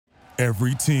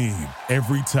Every team,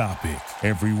 every topic,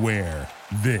 everywhere.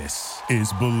 This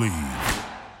is Believe.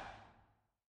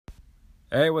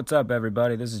 Hey, what's up,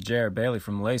 everybody? This is Jared Bailey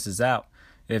from Laces Out.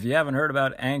 If you haven't heard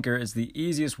about Anchor, it's the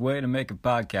easiest way to make a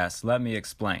podcast. Let me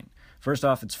explain. First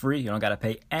off, it's free. You don't got to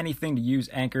pay anything to use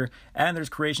Anchor, and there's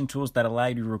creation tools that allow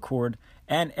you to record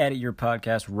and edit your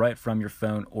podcast right from your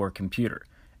phone or computer.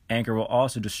 Anchor will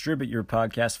also distribute your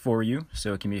podcast for you,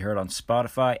 so it can be heard on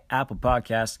Spotify, Apple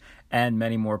Podcasts, and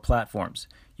many more platforms.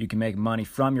 You can make money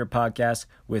from your podcast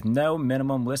with no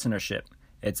minimum listenership.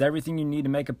 It's everything you need to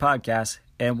make a podcast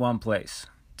in one place.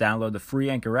 Download the free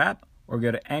Anchor app or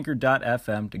go to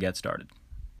anchor.fm to get started.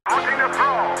 Looking to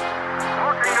throw,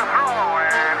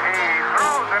 and he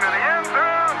throws into the end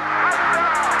zone.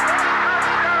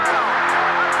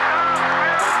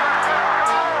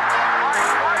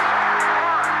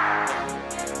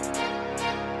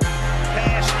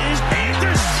 Pass is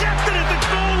intercepted at the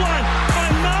goal line by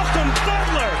Malcolm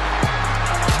Butler.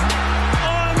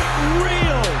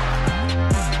 Unreal.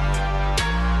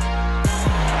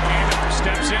 Tatum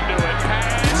steps into it.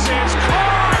 Pass is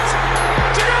caught.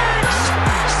 Diggs!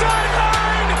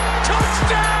 Sideline!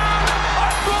 Touchdown!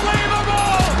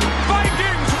 Unbelievable!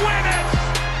 Vikings win it!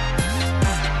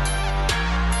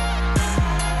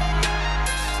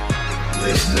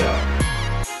 Laces Out.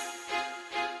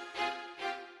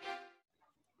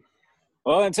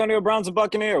 Well, Antonio Brown's a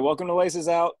Buccaneer. Welcome to Laces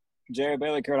Out. Jerry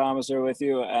Bailey, Kurt Amos with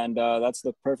you, and that's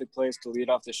the perfect place to lead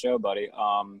off the show, buddy.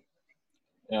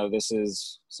 This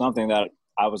is something that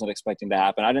I wasn't expecting to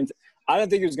happen. I didn't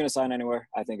think he was going to sign anywhere.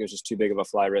 I think it was just too big of a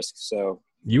fly risk. So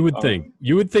you would think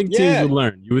teams would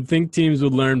learn. You would think teams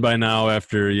would learn by now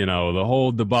after, the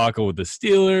whole debacle with the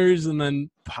Steelers and then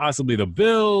possibly the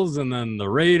Bills and then the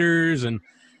Raiders. And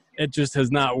it just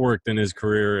has not worked in his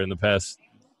career in the past.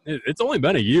 It's only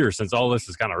been a year since all this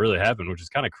has kind of really happened, which is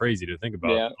kind of crazy to think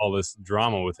about all this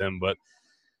drama with him. But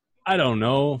I don't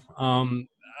know.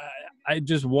 I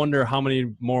just wonder how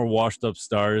many more washed-up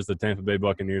stars the Tampa Bay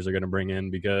Buccaneers are going to bring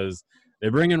in, because they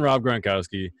bring in Rob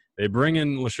Gronkowski, they bring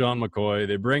in LaShawn McCoy,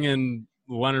 they bring in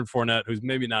Leonard Fournette, who's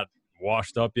maybe not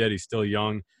washed up yet. He's still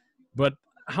young. But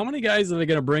how many guys are they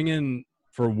going to bring in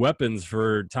for weapons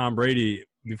for Tom Brady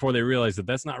before they realize that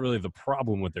that's not really the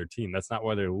problem with their team? That's not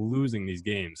why they're losing these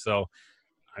games. So,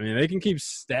 I mean, they can keep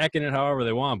stacking it however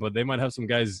they want, but they might have some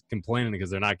guys complaining because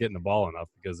they're not getting the ball enough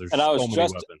because there's so many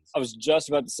weapons. I was just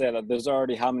about to say that there's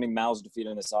already how many mouths to feed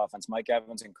in this offense. Mike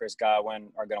Evans and Chris Godwin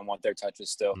are going to want their touches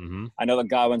still. Mm-hmm. I know that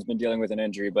Godwin's been dealing with an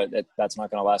injury, but that's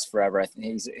not going to last forever. I think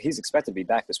he's expected to be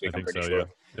back this week, I'm pretty sure. Yeah.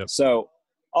 Yep. So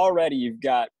already you've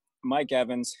got Mike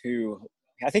Evans, who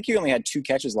I think he only had 2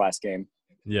 catches last game.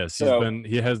 Yes,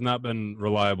 he has not been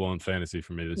reliable in fantasy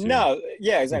for me this year. No,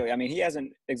 yeah, exactly. I mean, he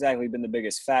hasn't exactly been the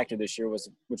biggest factor this year, which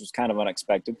was kind of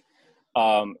unexpected.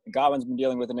 Godwin's been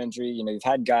dealing with an injury. You've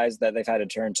had guys that they've had to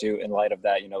turn to in light of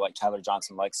that, like Tyler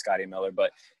Johnson, like Scotty Miller. But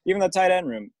even the tight end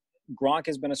room, Gronk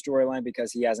has been a storyline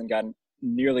because he hasn't gotten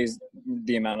nearly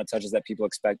the amount of touches that people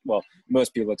expect. Well,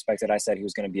 most people expected. I said he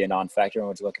was going to be a non-factor, and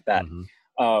would you look at that. Mm-hmm.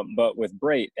 But with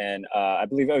Brate and I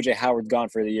believe O.J. Howard's gone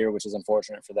for the year, which is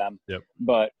unfortunate for them. Yep.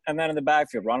 And then in the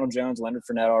backfield, Ronald Jones, Leonard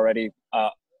Fournette already.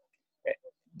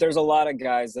 There's a lot of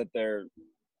guys that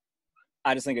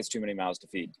I just think it's too many mouths to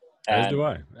feed. As do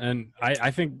I. And I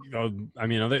think,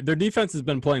 their defense has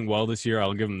been playing well this year.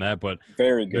 I'll give them that. But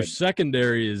very good. Their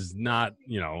secondary is not,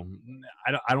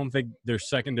 I don't think their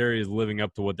secondary is living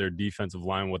up to what their defensive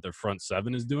line, what their front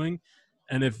seven is doing.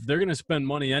 And if they're going to spend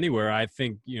money anywhere, I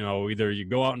think, either you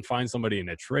go out and find somebody in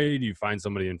a trade, you find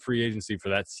somebody in free agency for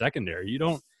that secondary. You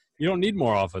don't need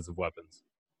more offensive weapons.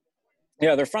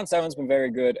 Yeah, their front seven's been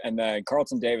very good. And then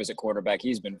Carlton Davis at quarterback,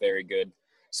 he's been very good.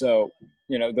 So,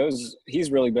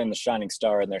 he's really been the shining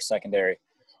star in their secondary.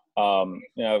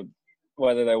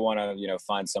 Whether they want to,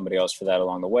 find somebody else for that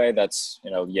along the way, that's,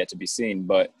 yet to be seen.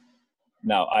 But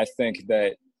no, I think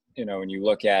that, when you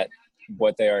look at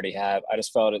what they already have, I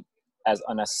just felt it as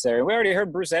unnecessary. We already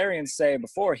heard Bruce Arians say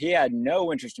before he had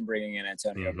no interest in bringing in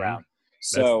Antonio Brown.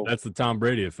 So that's the Tom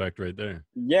Brady effect right there.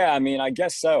 Yeah, I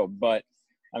guess so. But,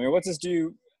 what's this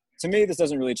do? To me, this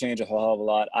doesn't really change a whole hell of a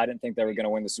lot. I didn't think they were going to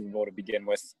win the Super Bowl to begin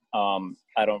with.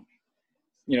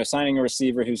 Signing a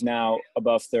receiver who's now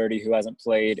above 30, who hasn't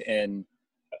played in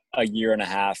a year and a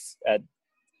half,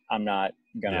 I'm not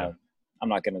gonna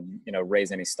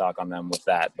raise any stock on them with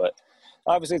that. But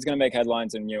obviously it's going to make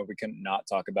headlines, and, we couldn't not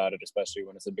talk about it, especially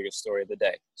when it's the biggest story of the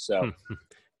day. So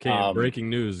breaking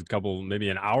news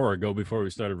maybe an hour ago before we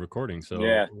started recording. So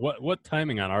yeah. What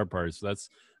timing on our parts? That's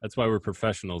why we're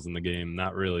professionals in the game.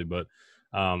 Not really, but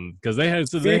because they had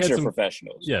some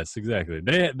professionals. Yes, exactly.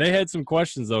 They had some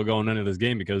questions though going into this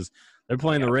game because They're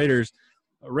playing the Raiders.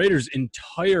 Raiders'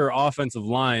 entire offensive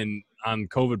line on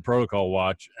COVID protocol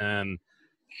watch, and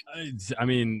I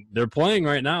mean they're playing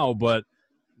right now, but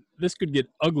this could get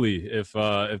ugly if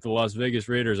the Las Vegas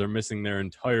Raiders are missing their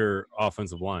entire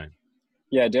offensive line.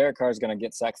 Yeah, Derek Carr is going to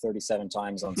get sacked 37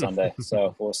 times on Sunday,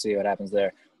 so we'll see what happens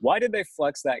there. Why did they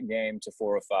flex that game to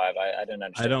 4 or 5? I didn't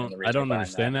understand. I don't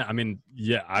understand that. I mean,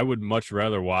 yeah, I would much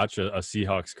rather watch a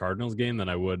Seahawks Cardinals game than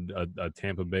I would a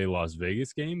Tampa Bay Las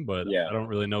Vegas game, but yeah. I don't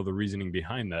really know the reasoning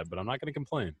behind that. But I'm not going to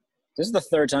complain. This is the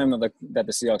third time that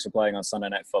the Seahawks are playing on Sunday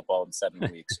Night Football in 7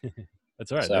 weeks.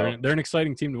 That's right. So, they're an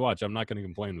exciting team to watch. I'm not going to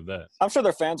complain with that. I'm sure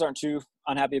their fans aren't too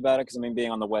unhappy about it because, I mean,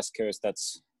 being on the West Coast,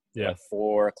 that's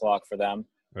 4 o'clock for them.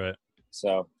 Right.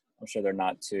 So I'm sure they're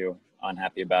not too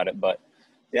unhappy about it. But,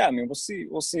 yeah, I mean,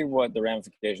 we'll see what the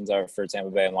ramifications are for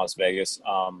Tampa Bay and Las Vegas.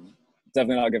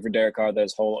 Definitely not good for Derek Carr.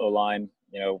 His whole O-line,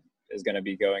 is going to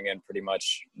be going in pretty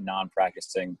much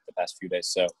non-practicing the past few days.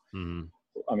 So, I mean,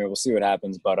 we'll see what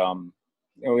happens. But,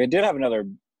 we did have another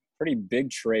pretty big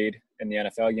trade in the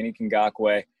NFL. Yannick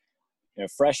Ngakoue,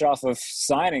 fresh off of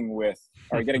signing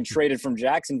getting traded from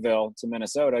Jacksonville to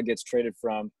Minnesota, gets traded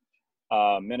from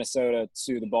Minnesota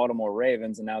to the Baltimore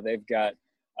Ravens, and now they've got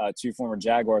 2 former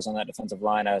Jaguars on that defensive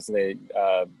line as they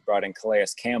brought in Calais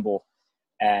Campbell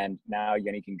and now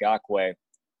Yannick Ngakoue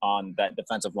on that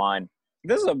defensive line.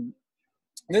 This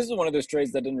is one of those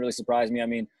trades that didn't really surprise me. I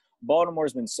mean,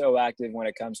 Baltimore's been so active when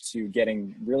it comes to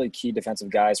getting really key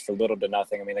defensive guys for little to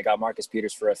nothing. I mean, they got Marcus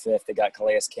Peters for a 5th. They got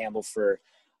Calais Campbell for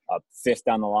a 5th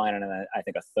down the line, and then I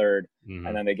think a 3rd.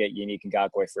 And then they get Yannick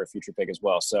Ngakoue for a future pick as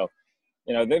well. So,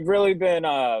 they've really been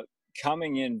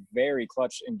coming in very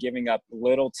clutch and giving up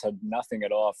little to nothing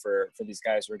at all for these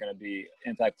guys who are going to be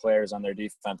impact players on their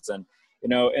defense. And,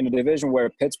 in a division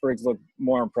where Pittsburgh's looked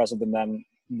more impressive than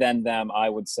them, I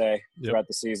would say, throughout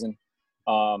the season.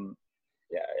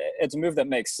 Yeah, it's a move that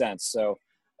makes sense. So,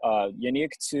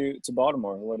 Yannick to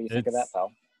Baltimore. What do you think of that, pal?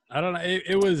 I don't know.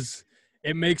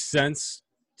 It makes sense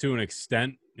to an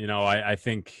extent. I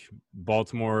think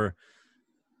Baltimore,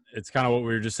 it's kind of what we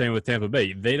were just saying with Tampa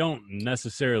Bay. They don't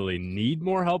necessarily need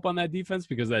more help on that defense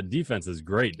because that defense is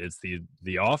great. It's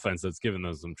the offense that's given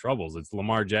them some troubles. It's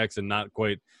Lamar Jackson not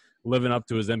quite living up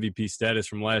to his MVP status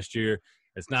from last year.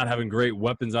 It's not having great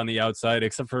weapons on the outside,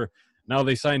 except for now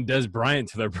they signed Des Bryant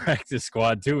to their practice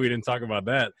squad, too. We didn't talk about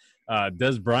that.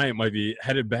 Des Bryant might be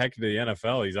headed back to the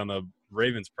NFL. He's on the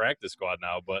Ravens practice squad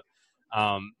now. But,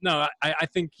 no, I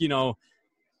think,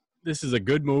 this is a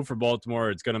good move for Baltimore.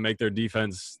 It's going to make their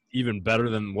defense even better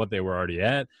than what they were already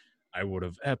at. I would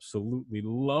have absolutely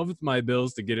loved my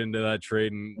Bills to get into that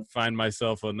trade and find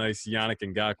myself a nice Yannick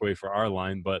Ngakoue for our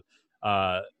line. But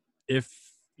if –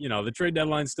 the trade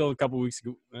deadline's still a couple weeks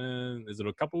ago. Is it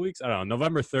a couple weeks? I don't know.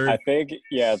 November 3rd. I think,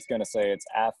 it's going to say it's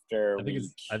after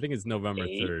I think it's November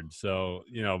 8. 3rd. So,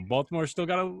 Baltimore's still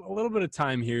got a little bit of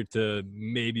time here to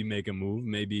maybe make a move.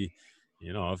 Maybe,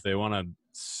 if they want to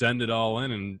send it all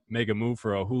in and make a move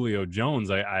for a Julio Jones,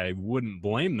 I wouldn't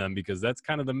blame them because that's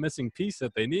kind of the missing piece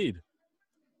that they need.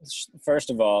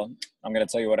 First of all, I'm going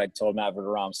to tell you what I told Matt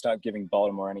Verderam. Stop giving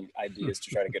Baltimore any ideas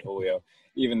to try to get Julio,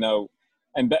 even though –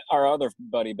 and our other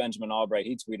buddy, Benjamin Albright,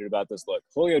 he tweeted about this. Look,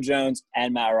 Julio Jones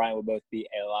and Matt Ryan will both be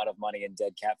a lot of money in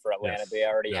dead cap for Atlanta. Yes. They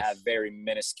already have very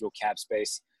minuscule cap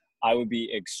space. I would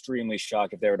be extremely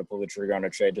shocked if they were to pull the trigger on a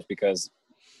trade just because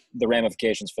the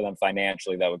ramifications for them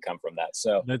financially that would come from that.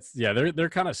 So they're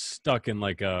kind of stuck in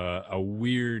like a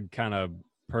weird kind of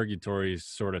purgatory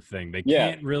sort of thing. They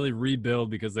can't really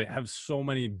rebuild because they have so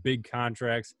many big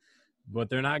contracts. But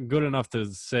they're not good enough to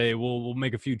say, well, we'll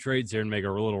make a few trades here and make a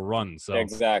little run. So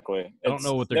exactly. I don't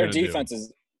know what they're going to do.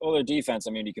 Their defense,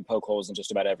 I mean, you can poke holes in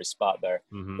just about every spot there.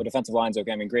 The defensive line's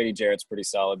okay. I mean, Grady Jarrett's pretty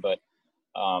solid, but,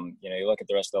 you look at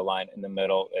the rest of the line in the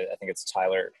middle. I think it's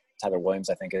Tyler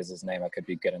Williams, I think is his name. I could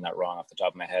be getting that wrong off the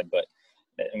top of my head. But,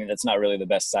 I mean, that's not really the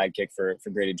best sidekick for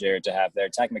Grady Jarrett to have there.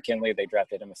 Takk McKinley, they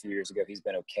drafted him a few years ago. He's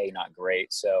been okay, not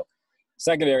great. So,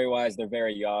 secondary-wise, they're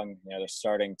very young. They're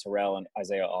starting Terrell and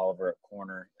Isaiah Oliver at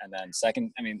corner. And then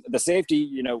second, I mean, the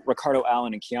safety, Ricardo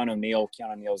Allen and Keanu Neal.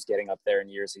 Keanu Neal's getting up there in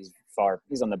years. He's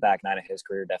on the back nine of his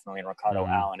career, definitely. And Ricardo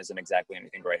Allen isn't exactly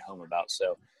anything to write home about.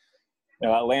 So,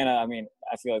 Atlanta, I mean,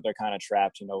 I feel like they're kind of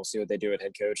trapped. We'll see what they do at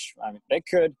head coach. I mean,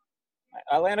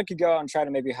 Atlanta could go out and try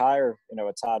to maybe hire,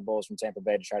 a Todd Bowles from Tampa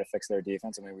Bay to try to fix their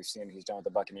defense. I mean, we've seen what he's done with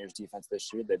the Buccaneers defense this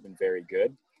year. They've been very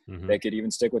good. They could even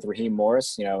stick with Raheem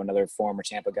Morris, another former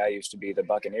Tampa guy, used to be the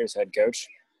Buccaneers head coach.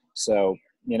 So,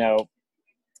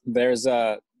 there's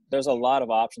a lot of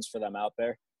options for them out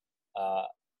there.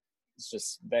 It's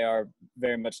just they are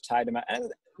very much tied to Matt.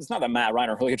 And it's not that Matt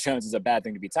Ryan or Julio Jones is a bad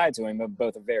thing to be tied to him.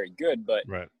 Both are very good, but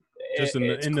just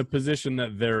in the position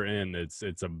that they're in,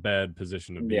 it's a bad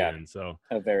position to be in. So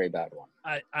a very bad one.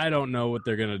 I don't know what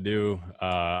they're gonna do.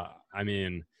 I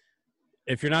mean,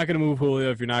 if you're not gonna move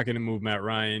Julio, if you're not gonna move Matt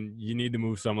Ryan, you need to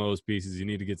move some of those pieces. You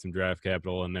need to get some draft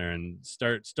capital in there and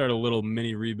start a little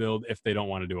mini rebuild if they don't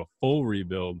want to do a full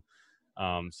rebuild.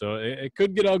 So it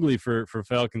could get ugly for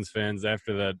Falcons fans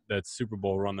after that Super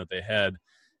Bowl run that they had.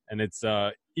 And it's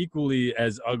equally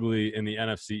as ugly in the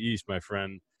NFC East, my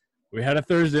friend. We had a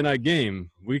Thursday night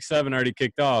game. Week 7 already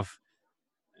kicked off.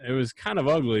 It was kind of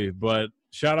ugly, but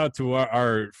shout out to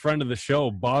our friend of the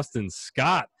show, Boston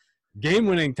Scott.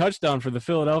 Game-winning touchdown for the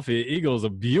Philadelphia Eagles. A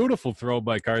beautiful throw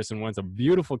by Carson Wentz. A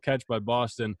beautiful catch by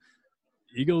Boston.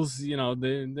 Eagles,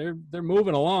 they're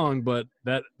moving along, but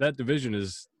that division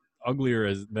is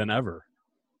uglier than ever.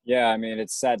 Yeah, I mean,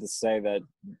 it's sad to say that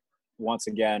once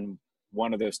again,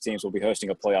 one of those teams will be hosting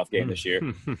a playoff game this year.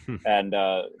 And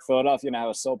Philadelphia now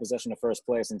has sole possession of first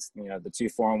place, and the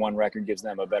 2-4-1 record gives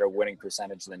them a better winning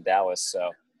percentage than Dallas. So,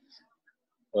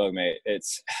 look, mate,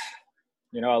 it's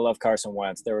I love Carson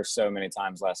Wentz. There were so many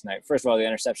times last night. First of all, the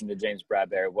interception to James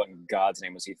Bradbury. What in God's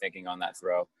name was he thinking on that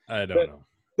throw? I don't know.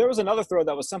 There was another throw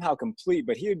that was somehow complete,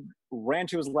 but he ran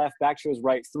to his left, back to his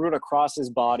right, threw it across his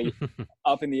body,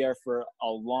 up in the air for a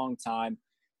long time.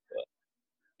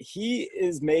 He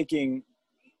is making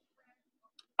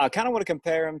 – I kind of want to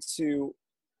compare him to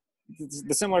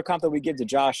the similar comp that we give to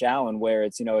Josh Allen, where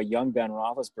it's, a young Ben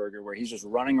Roethlisberger, where he's just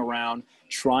running around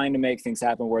trying to make things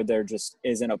happen where there just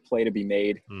isn't a play to be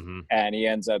made, and he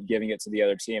ends up giving it to the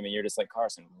other team, and you're just like,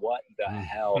 Carson, what the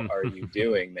hell are you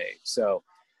doing, mate? So,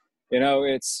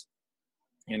 it's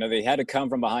they had to come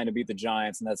from behind to beat the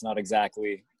Giants, and that's not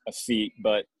exactly a feat,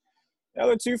 but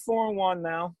they're 2-4-1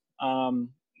 now.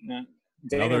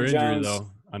 Another injury,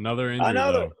 though. Another injury,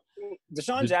 though.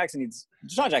 Deshaun Jackson needs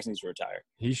to retire.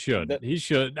 He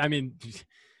should. I mean,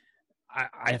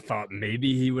 I thought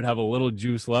maybe he would have a little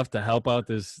juice left to help out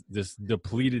this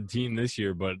depleted team this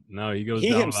year, but no, he goes.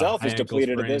 He down himself is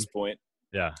depleted at this point.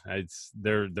 Yeah,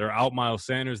 they're out Miles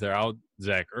Sanders, they're out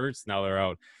Zach Ertz, now they're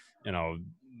out,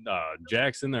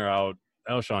 Jackson, they're out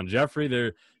Alshon Jeffrey.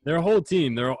 Their whole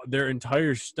team, their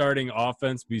entire starting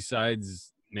offense, besides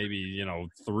maybe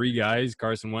 3 guys,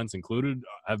 Carson Wentz included,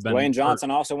 have been. Dwayne Johnson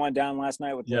also went down last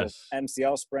night with the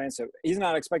MCL sprain, so he's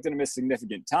not expected to miss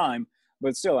significant time.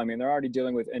 But still, I mean, they're already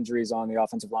dealing with injuries on the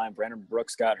offensive line. Brandon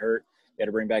Brooks got hurt. They had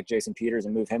to bring back Jason Peters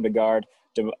and move him to guard.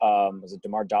 Was it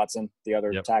DeMar Dotson, the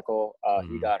other tackle?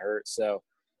 He got hurt. So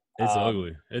it's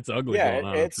ugly. It's ugly going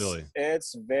on in Philly.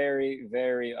 It's very,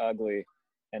 very ugly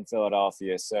in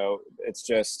Philadelphia. So it's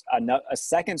just a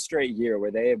second straight year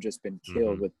where they have just been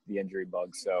killed with the injury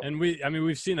bug. So, and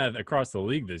we've seen that across the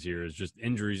league this year. Is just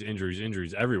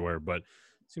injuries everywhere. But it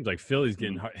seems like Philly's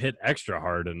getting hit extra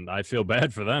hard, and I feel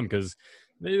bad for them because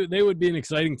they would be an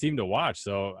exciting team to watch.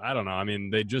 So I don't know. I mean,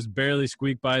 they just barely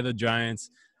squeaked by the Giants.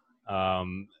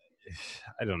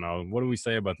 I don't know. What do we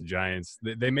say about the Giants?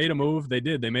 They made a move. They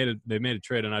did. They made a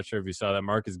trade. I'm not sure if you saw that.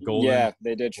 Marcus Golden. Yeah,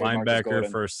 they did trade linebacker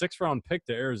for a 6th-round pick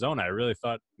to Arizona. I really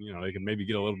thought, they could maybe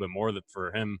get a little bit more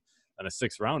for him than a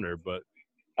 6th-rounder. But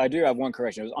I do have one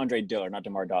correction. It was Andre Dillard, not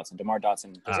DeMar Dotson. DeMar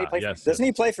Dotson. Doesn't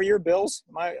he play for your Bills?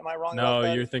 Am I wrong about that?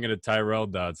 No, you're thinking of Tyrell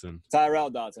Dodson. Tyrell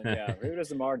Dodson, yeah. Who does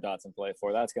DeMar Dotson play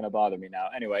for? That's going to bother me now.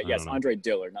 Anyway, yes, Andre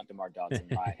Dillard, not DeMar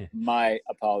Dotson. My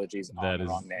apologies on the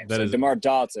wrong name. So DeMar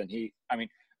Dotson,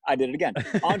 I did it again.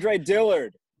 Andre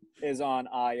Dillard is on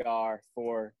IR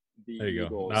for the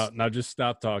Eagles. Now just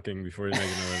stop talking before you make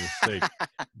another mistake.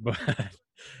 But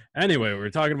anyway, we're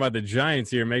talking about the Giants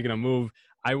here making a move.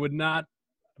 I would not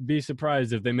be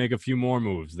surprised if they make a few more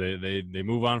moves. They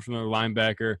move on from their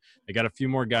linebacker. They got a few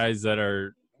more guys that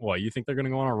are – what, you think they're going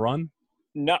to go on a run?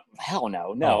 No, hell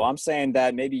no. No, I'm saying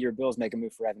that maybe your Bills make a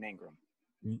move for Evan Ingram.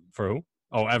 For who?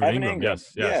 Oh, Evan Ingram.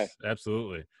 Yes, yeah.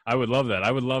 Absolutely. I would love that.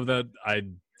 I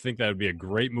think that would be a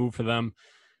great move for them.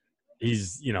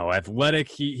 He's, athletic.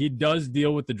 He does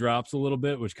deal with the drops a little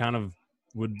bit, which kind of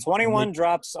would 21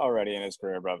 drops already in his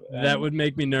career, bro. That would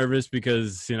make me nervous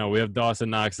because, we have Dawson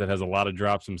Knox that has a lot of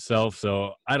drops himself.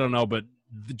 So I don't know, but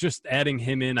just adding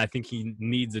him in, I think he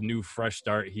needs a new fresh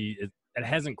start. It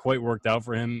hasn't quite worked out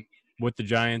for him with the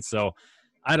Giants. So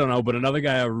I don't know, but another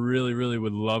guy I really, really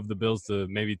would love the Bills to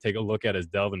maybe take a look at is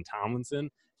Delvin Tomlinson,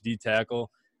 D-tackle.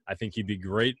 I think he'd be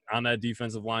great on that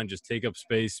defensive line, just take up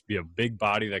space, be a big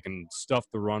body that can stuff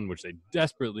the run, which they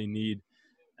desperately need.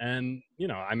 And,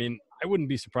 I wouldn't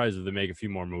be surprised if they make a few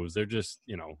more moves. They're just,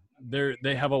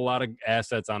 they have a lot of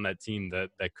assets on that team that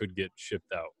could get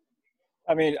shipped out.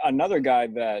 I mean, another guy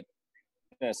that,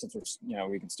 since we're,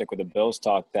 we can stick with the Bills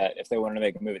talk, that if they wanted to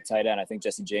make a move at tight end, I think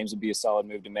Jesse James would be a solid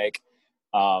move to make.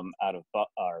 out of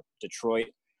Detroit.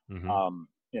 Mhm.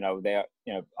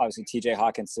 Obviously TJ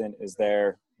Hawkinson is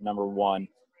their number one.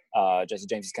 Jesse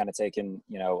James has kind of taken,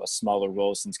 a smaller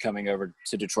role since coming over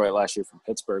to Detroit last year from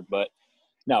Pittsburgh. But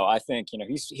no, I think,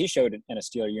 he showed in a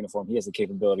Steeler uniform, he has the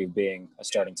capability of being a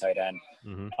starting tight end.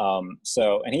 Mhm.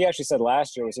 And he actually said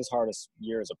last year was his hardest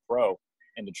year as a pro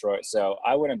in Detroit. So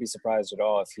I wouldn't be surprised at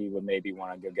all if he would maybe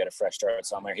want to go get a fresh start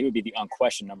somewhere. He would be the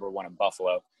unquestioned number one in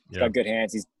Buffalo. He's got good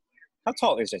hands. How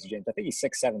tall is Jesse James? I think he's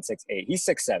 6'7", 6'8". He's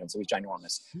 6'7", so he's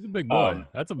ginormous. He's a big boy.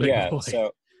 That's a big boy.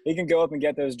 So he can go up and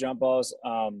get those jump balls.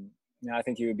 I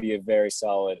think he would be a very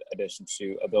solid addition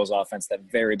to a Bills offense that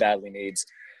very badly needs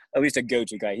at least a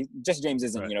go-to guy. Jesse James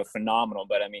isn't, phenomenal,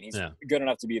 but, I mean, he's good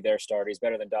enough to be their starter. He's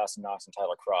better than Dawson Knox and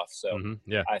Tyler Kroft. So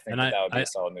I think that would be a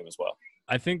solid move as well.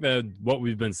 I think that what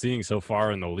we've been seeing so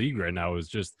far in the league right now is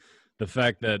just the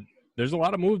fact that there's a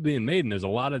lot of moves being made, and there's a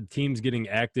lot of teams getting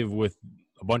active with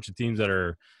a bunch of teams that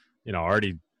are,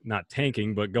 already not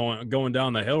tanking, but going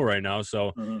down the hill right now.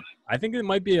 So I think it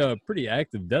might be a pretty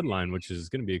active deadline, which is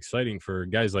going to be exciting for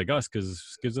guys like us because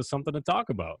it gives us something to talk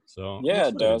about. So yeah,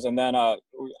 it does. And then,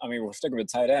 we're sticking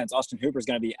with tight ends. Austin Hooper is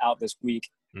going to be out this week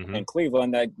in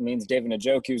Cleveland. That means David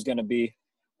Njoku is going to be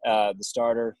the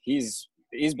starter. He's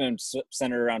been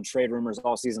centered around trade rumors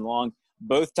all season long,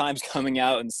 both times coming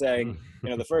out and saying,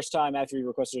 the first time after he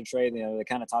requested a trade, they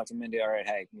kind of talked him into, all right,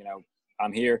 hey,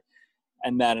 I'm here.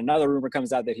 And then another rumor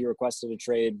comes out that he requested a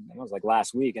trade. It was like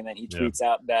last week, and then he tweets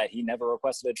out that he never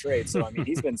requested a trade. So I mean,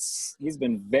 he's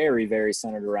been very, very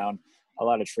centered around a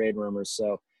lot of trade rumors.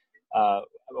 So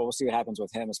we'll see what happens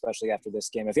with him, especially after this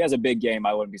game. If he has a big game,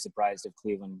 I wouldn't be surprised if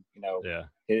Cleveland,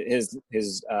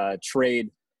 his trade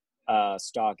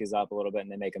stock is up a little bit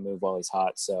and they make a move while he's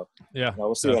hot. So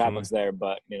we'll see what happens there.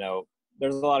 But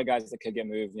there's a lot of guys that could get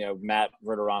moved. Matt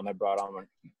Verderame had brought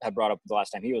up the last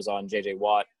time he was on, J.J.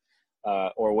 Watt.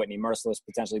 Or Whitney Merciless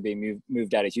potentially being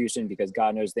moved out of Houston because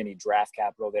God knows they need draft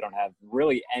capital. They don't have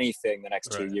really anything the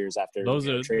next 2 years after those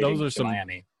are some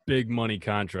Miami. Big money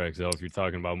contracts, though, if you're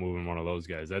talking about moving one of those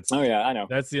guys. I know.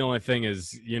 That's the only thing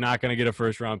is you're not going to get a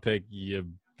first-round pick. You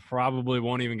probably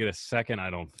won't even get a second, I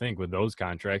don't think, with those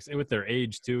contracts. And with their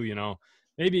age, too,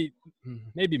 maybe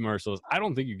Merciless. I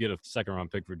don't think you get a second-round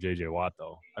pick for J.J. Watt,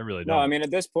 though. I really don't. No, I mean, at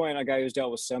this point, a guy who's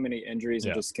dealt with so many injuries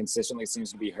and just consistently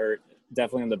seems to be hurt,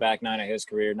 definitely in the back nine of his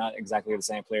career, not exactly the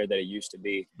same player that he used to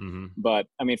be. But,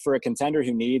 I mean, for a contender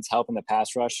who needs help in the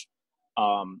pass rush,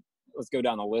 let's go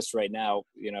down the list right now.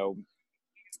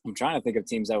 I'm trying to think of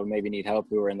teams that would maybe need help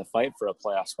who are in the fight for a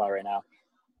playoff spot right now.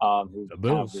 The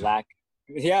Bills.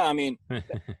 Yeah, I mean,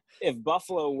 if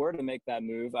Buffalo were to make that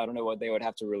move, I don't know what they would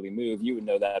have to really move. You would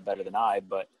know that better than I,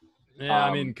 but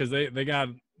I mean, because they got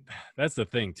 – that's the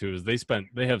thing, too, is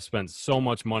they have spent so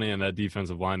much money on that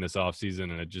defensive line this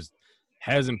offseason, and it just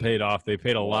hasn't paid off. They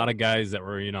paid a lot of guys that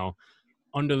were,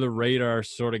 under the radar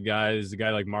sort of guys, a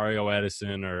guy like Mario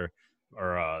Addison or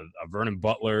a Vernon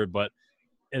Butler, but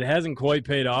it hasn't quite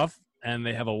paid off, and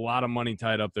they have a lot of money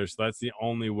tied up there, so that's the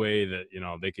only way that,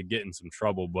 they could get in some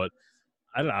trouble. But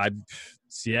I don't know.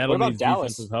 Seattle needs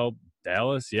defensive help.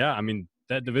 Dallas, yeah. I mean,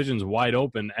 that division's wide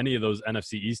open. Any of those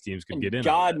NFC East teams could get in.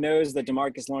 God knows that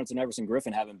DeMarcus Lawrence and Everson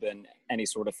Griffin haven't been any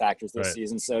sort of factors this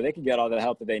season, so they can get all the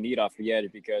help that they need off the edge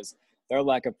because their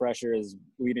lack of pressure is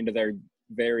leading to their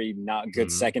very not good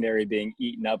secondary being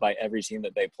eaten up by every team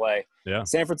that they play. Yeah.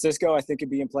 San Francisco, I think, could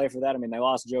be in play for that. I mean, they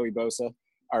lost Joey Bosa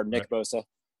or Nick Bosa.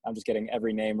 I'm just getting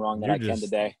every name wrong that I can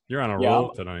today. You're on a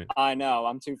roll tonight. I know.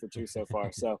 I'm 2 for 2 so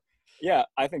far. So, yeah,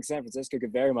 I think San Francisco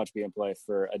could very much be in play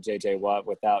for a J.J. Watt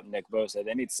without Nick Bosa.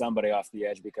 They need somebody off the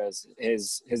edge because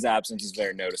his absence is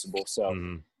very noticeable.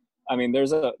 So, I mean,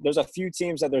 there's a few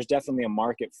teams that there's definitely a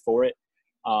market for it.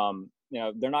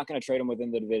 They're not going to trade him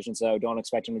within the division, so don't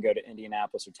expect him to go to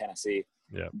Indianapolis or Tennessee.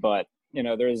 Yeah. But,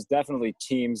 there's definitely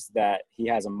teams that he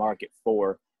has a market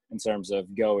for in terms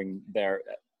of going there.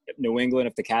 New England,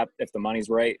 if the money's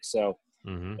right. So,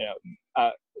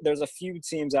 there's a few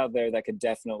teams out there that could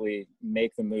definitely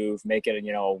make the move, make it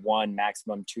a 1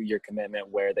 maximum 2 year commitment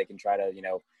where they can try to,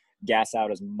 gas out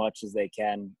as much as they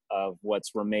can of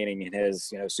what's remaining in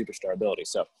his, superstar ability.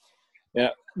 So,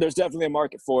 there's definitely a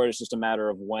market for it. It's just a matter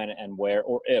of when and where,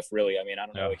 or if really. I mean, I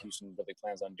don't know what Houston really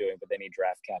plans on doing, but they need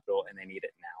draft capital and they need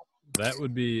it now. That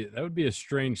would be a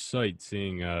strange sight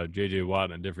seeing J.J. Watt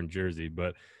in a different jersey.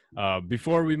 But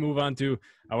before we move on to,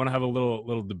 I want to have a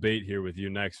little debate here with you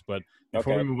next. But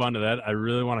before we move on to that, I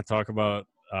really want to talk about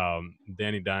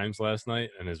Danny Dimes last night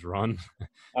and his run.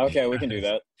 Okay, we can do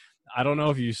that. I don't know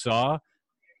if you saw,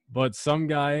 but some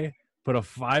guy put a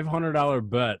 $500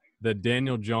 bet that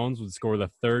Daniel Jones would score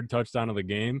the third touchdown of the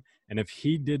game. And if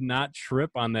he did not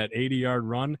trip on that 80-yard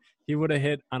run, he would have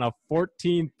hit on a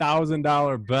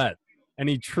 $14,000 bet. And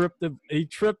he tripped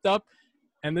up,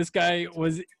 and this guy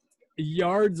was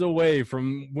yards away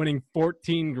from winning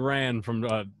 $14,000 from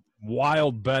a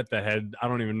wild bet that had, I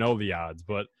don't even know the odds,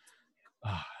 but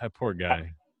that poor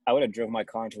guy. I would have driven my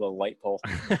car into a light pole.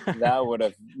 That would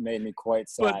have made me quite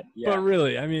sad. But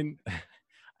really, I mean,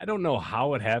 I don't know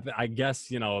how it happened. I guess,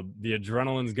 the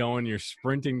adrenaline's going. You're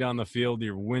sprinting down the field.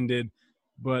 You're winded.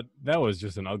 But that was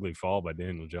just an ugly fall by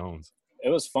Daniel Jones. It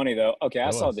was funny, though. Okay, I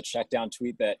saw the check down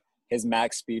tweet that his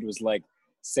max speed was like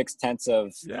 0.6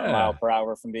 of a mile per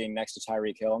hour from being next to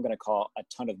Tyreek Hill. I'm going to call a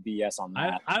ton of BS on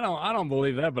that. I don't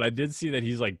believe that, but I did see that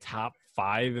he's like top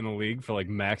 5 in the league for like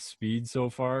max speed so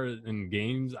far in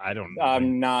games.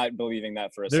 I'm not believing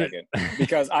that for a second,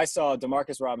 because I saw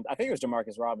Demarcus Robinson. I think it was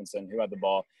Demarcus Robinson who had the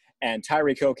ball, and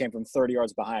Tyreek Hill came from 30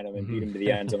 yards behind him and beat him to the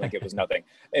end zone like it was nothing.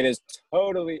 It is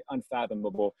totally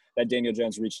unfathomable that Daniel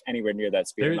Jones reached anywhere near that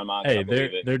speed.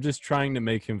 They're just trying to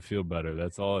make him feel better.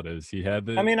 That's all it is. He had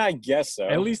I guess so.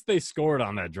 At least they scored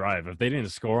on that drive. If they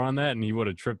didn't score on that and he would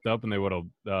have tripped up and they would have,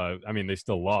 they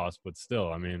still lost, but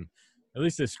still, at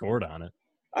least they scored on it.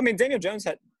 Daniel Jones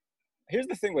here's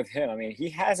the thing with him. he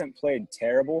hasn't played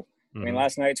terrible.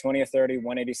 Last night, 20 of 30,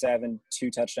 187,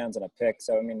 2 touchdowns and a pick.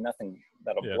 So, nothing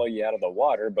that'll blow you out of the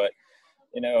water. But,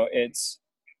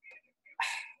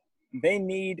 they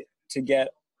need to get,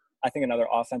 I think, another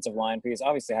offensive line piece.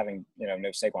 Obviously, having, no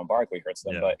Saquon Barkley hurts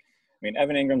them. Yeah. But,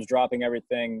 Evan Ingram's dropping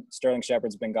everything. Sterling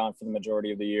Shepard's been gone for the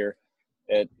majority of the year.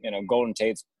 Golden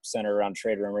Tate's centered around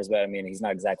trade rumors. But, he's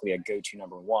not exactly a go-to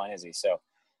number one, is he? So,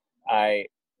 I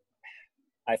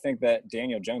think that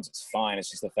Daniel Jones is fine. It's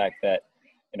just the fact that,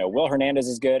 Will Hernandez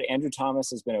is good. Andrew Thomas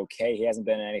has been okay. He hasn't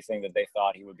been anything that they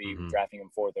thought he would be, drafting him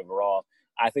 4th overall.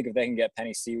 I think if they can get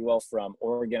Penny Sewell from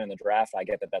Oregon in the draft, I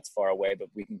get that that's far away, but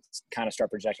we can kind of start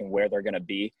projecting where they're going to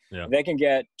be. Yeah. If they can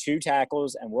get 2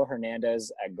 tackles and Will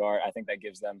Hernandez at guard, I think that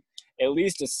gives them at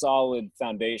least a solid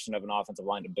foundation of an offensive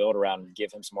line to build around and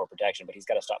give him some more protection, but he's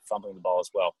got to stop fumbling the ball as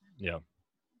well.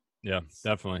 Yeah,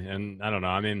 definitely. And I don't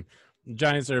know. The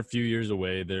Giants are a few years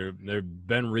away. They've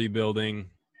been rebuilding.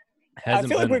 I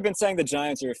feel like we've been saying the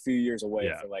Giants are a few years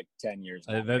away for like 10 years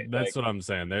now. That's what I'm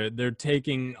saying. They're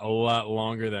taking a lot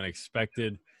longer than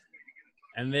expected,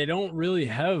 and they don't really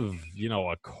have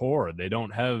a core. They're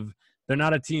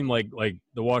not a team like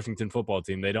the Washington football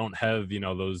team. They don't have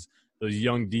those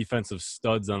young defensive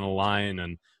studs on the line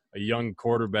and a young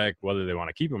quarterback, whether they want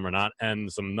to keep him or not,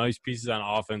 and some nice pieces on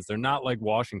offense. They're not like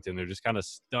Washington. They're just kind of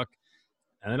stuck,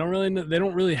 and they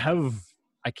don't really have.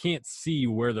 I can't see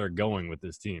where they're going with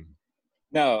this team.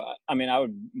 No, I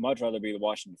would much rather be the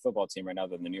Washington football team right now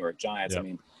than the New York Giants.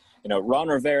 Yep. Ron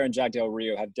Rivera and Jack Del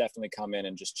Rio have definitely come in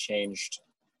and just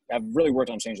have really worked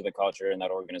on changing the culture in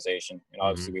that organization.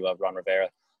 Obviously we love Ron Rivera.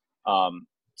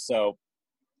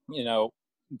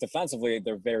 Defensively,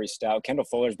 they're very stout. Kendall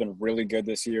Fuller's been really good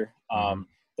this year.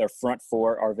 Their front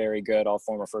 4 are very good, all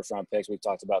former first-round picks. We've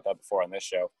talked about that before on this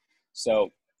show. So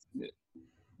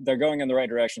they're going in the right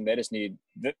direction. They just need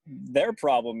their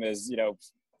problem is,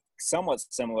 somewhat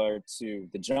similar to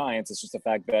the Giants. It's just the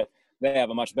fact that they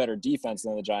have a much better defense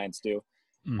than the Giants do.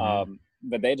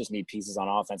 But they just need pieces on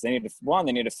offense. They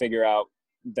need to figure out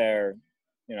their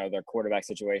quarterback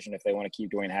situation if they want to keep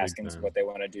Dwayne Haskins, what they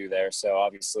want to do there. So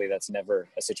obviously that's never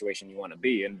a situation you want to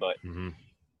be in. But,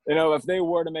 if they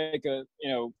were to make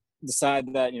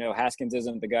decide that, Haskins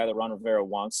isn't the guy that Ron Rivera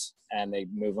wants and they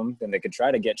move him, then they could try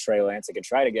to get Trey Lance. They could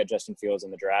try to get Justin Fields in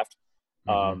the draft.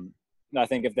 I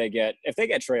think if they get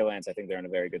Trey Lance, I think they're in a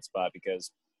very good spot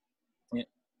because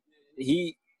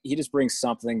he just brings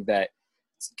something that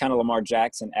kind of Lamar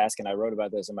Jackson-esque, and I wrote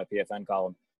about this in my PFN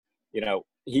column.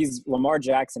 He's Lamar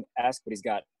Jackson-esque, but he's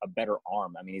got a better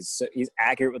arm. He's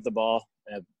accurate with the ball.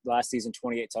 Last season,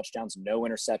 28 touchdowns, no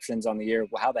interceptions on the year.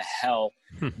 Well, how the hell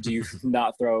do you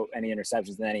not throw any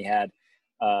interceptions? And then he had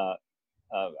a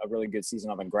really good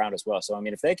season on the ground as well. So,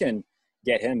 if they can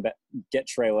get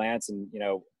Trey Lance and,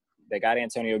 they got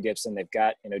Antonio Gibson. They've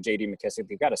got, J.D. McKissick.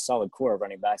 They've got a solid core of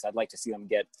running backs. I'd like to see them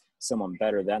get someone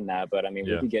better than that. But, we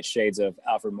could get shades of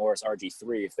Alfred Morris,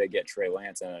 RG3, if they get Trey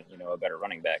Lance and, a better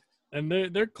running back. And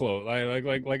they're close.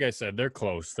 Like I said, they're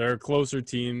close. They're a closer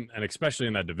team, and especially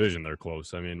in that division, they're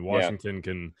close. Washington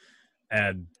can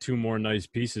add 2 more nice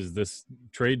pieces this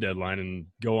trade deadline and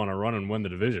go on a run and win the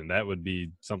division. That would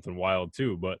be something wild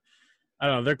too. But I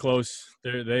don't know. They're close.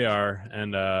 They are.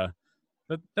 And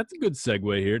that's a good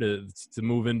segue here to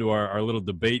move into our little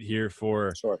debate here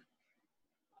for sure.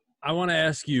 I want to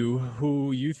ask you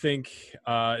who you think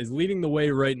is leading the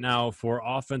way right now for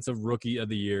Offensive Rookie of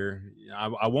the Year.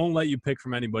 I won't let you pick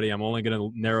from anybody. I'm only going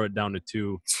to narrow it down to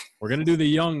two. We're going to do the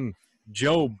young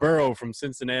Joe Burrow from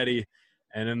Cincinnati,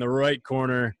 and in the right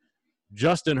corner,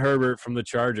 Justin Herbert from the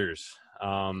Chargers.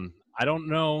 I don't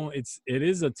know. It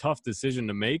is a tough decision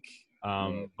to make,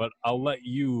 but I'll let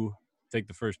you take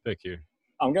the first pick here.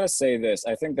 I'm going to say this.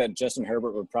 I think that Justin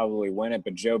Herbert would probably win it,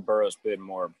 but Joe Burrow's been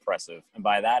more impressive. And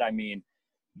by that, I mean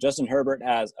Justin Herbert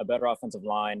has a better offensive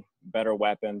line, better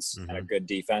weapons, and a good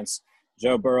defense.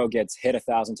 Joe Burrow gets hit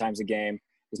 1,000 times a game.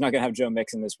 He's not going to have Joe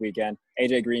Mixon this weekend.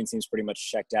 A.J. Green seems pretty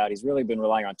much checked out. He's really been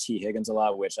relying on T. Higgins a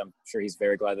lot, which I'm sure he's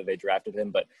very glad that they drafted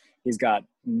him, but he's got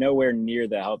nowhere near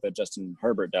the help that Justin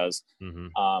Herbert does.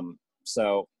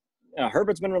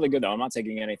 Herbert's been really good, though. I'm not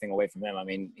taking anything away from him. I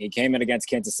mean, he came in against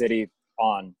Kansas City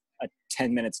on a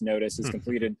 10 minutes notice. He's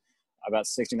completed about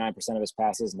 69% of his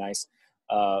passes. Nice.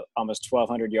 Almost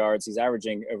 1,200 yards. He's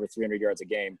averaging over 300 yards a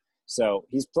game. So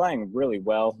he's playing really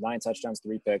well. 9 touchdowns,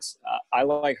 3 picks. I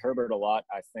like Herbert a lot.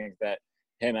 I think that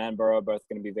him and Burrow are both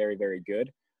going to be very, very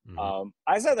good.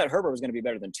 I said that Herbert was going to be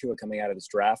better than Tua coming out of this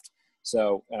draft.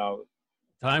 So,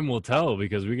 time will tell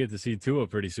because we get to see Tua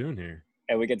pretty soon here.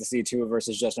 And we get to see Tua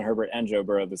versus Justin Herbert and Joe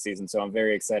Burrow this season. So I'm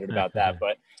very excited about that.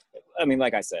 But, I mean,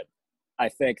 like I said, I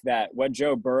think that what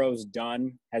Joe Burrow's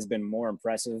done has been more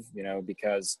impressive,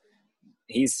 because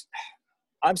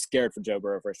I'm scared for Joe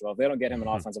Burrow, first of all. If they don't get him an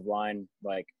offensive line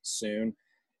soon,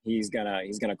 he's gonna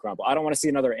crumble. I don't want to see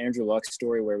another Andrew Luck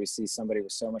story where we see somebody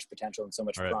with so much potential and so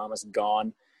much promise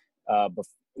gone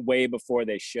way before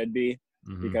they should be,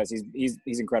 because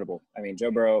he's incredible. I mean,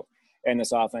 Joe Burrow in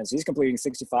this offense, he's completing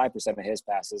 65% of his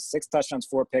passes. 6 touchdowns,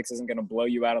 4 picks isn't going to blow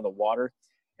you out of the water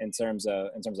in terms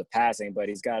of passing, but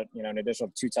he's got an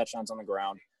additional 2 touchdowns on the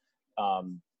ground.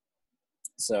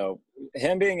 So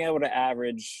him being able to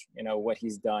average, what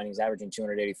he's done, he's averaging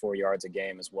 284 yards a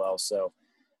game as well. So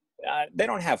they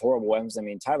don't have horrible weapons. I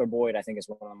mean, Tyler Boyd, I think, is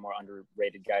one of the more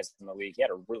underrated guys in the league. He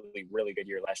had a really, really good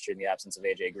year last year in the absence of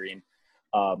A.J. Green.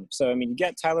 So, I mean, you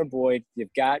got Tyler Boyd,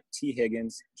 you've got T.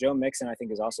 Higgins. Joe Mixon, I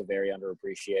think, is also very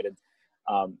underappreciated.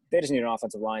 They just need an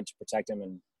offensive line to protect him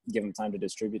and give him time to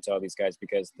distribute to all these guys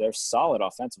because they're solid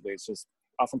offensively. It's just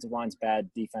offensive line's bad.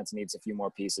 Defense needs a few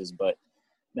more pieces. But,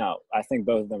 no, I think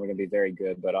both of them are going to be very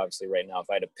good. But, obviously, right now, if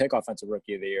I had to pick Offensive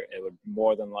Rookie of the Year, it would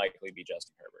more than likely be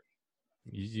Justin Herbert.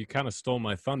 You kind of stole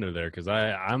my thunder there because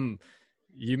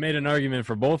you made an argument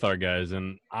for both our guys,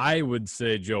 and I would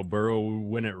say Joe Burrow would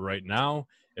win it right now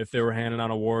if they were handing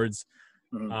out awards.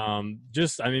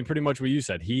 Pretty much what you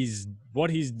said. What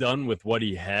he's done with what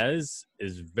he has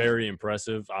is very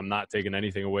impressive. I'm not taking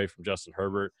anything away from Justin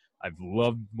Herbert. I've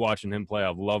loved watching him play.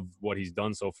 I've loved what he's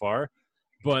done so far.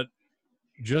 But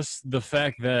just the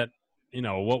fact that,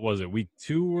 what was it, week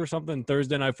 2 or something,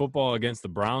 Thursday Night Football against the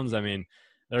Browns, I mean,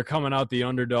 they're coming out the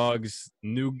underdogs,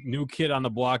 new kid on the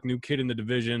block, new kid in the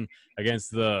division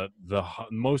against the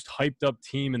most hyped up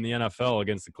team in the NFL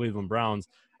against the Cleveland Browns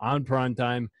on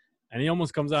primetime. And he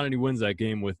almost comes out and he wins that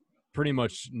game with pretty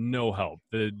much no help.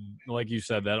 Like you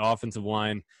said, that offensive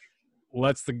line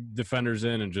lets the defenders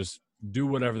in and just do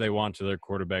whatever they want to their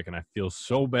quarterback. And I feel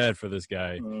so bad for this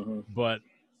guy. But,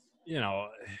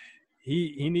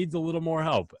 he needs a little more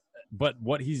help. But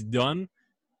what he's done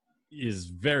is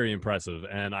very impressive.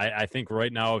 And I think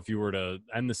right now, if you were to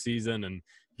end the season and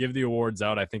give the awards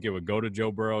out, I think it would go to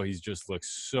Joe Burrow. He's just looks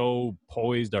so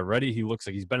poised already. He looks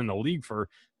like he's been in the league for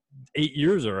 8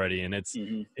 years already, and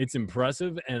it's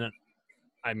impressive. And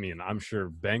I mean, I'm sure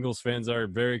Bengals fans are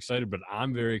very excited, but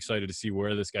I'm very excited to see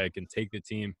where this guy can take the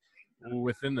team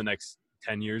within the next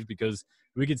 10 years, because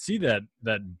we could see that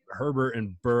Herbert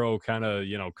and Burrow kind of,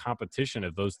 competition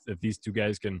if these two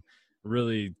guys can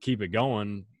really keep it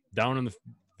going down in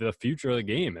the future of the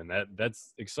game. And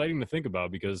that's exciting to think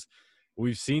about because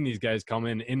we've seen these guys come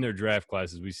in their draft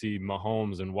classes. We see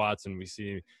Mahomes and Watson. We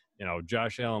see,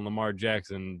 Josh Allen, Lamar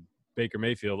Jackson, Baker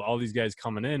Mayfield, all these guys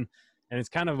coming in. And it's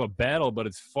kind of a battle, but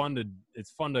it's fun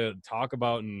to talk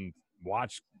about and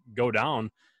watch go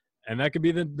down. And that could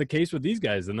be the case with these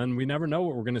guys. And then we never know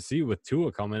what we're going to see with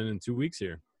Tua coming in 2 weeks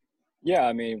here. Yeah,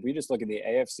 I mean, we just look at the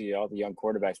AFC, all the young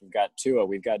quarterbacks. We've got Tua,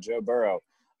 we've got Joe Burrow,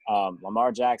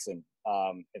 Lamar Jackson.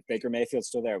 If Baker Mayfield's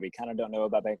still there, we kind of don't know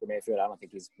about Baker Mayfield. I don't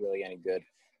think he's really any good.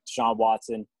 Deshaun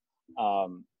Watson.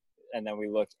 And then we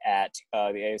look at the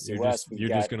AFC West. You're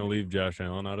just going to leave Josh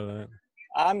Allen out of that?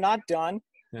 I'm not done.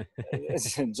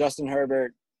 Justin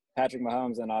Herbert, Patrick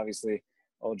Mahomes, and obviously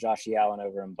old Joshie Allen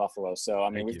over in Buffalo. So, I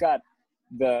mean,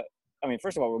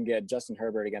 first of all, we'll get Justin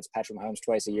Herbert against Patrick Mahomes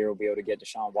twice a year. We'll be able to get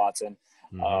Deshaun Watson.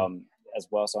 as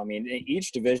well. So, I mean, in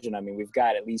each division, I mean, we've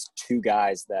got at least two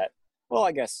guys that, well,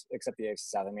 I guess, except the AFC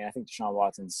South. I mean, I think Deshaun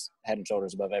Watson's head and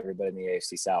shoulders above everybody in the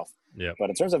AFC South. Yeah. But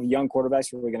in terms of young quarterbacks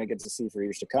who we're going to get to see for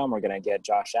years to come, we're going to get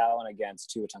Josh Allen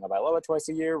against Tua Tagovailoa twice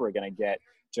a year. We're going to get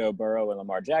Joe Burrow and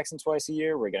Lamar Jackson twice a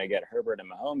year. We're going to get Herbert and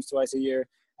Mahomes twice a year.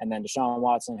 And then Deshaun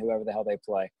Watson, whoever the hell they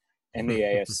play in the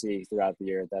AFC throughout the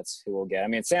year. That's who we'll get. I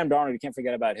mean, Sam Darnold, you can't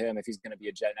forget about him if he's going to be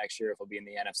a Jet next year, if he'll be in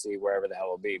the NFC, wherever the hell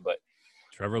he'll be. But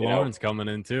Trevor Lawrence coming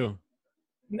in too.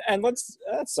 And that's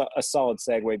a solid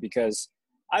segue because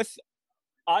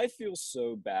I feel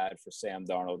so bad for Sam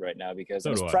Darnold right now because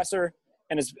his presser,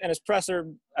 I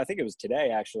think it was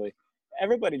today actually,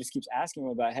 everybody just keeps asking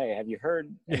him about, hey, have you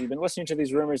been listening to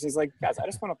these rumors? He's like, guys, I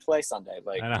just want to play Sunday.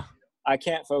 Like, I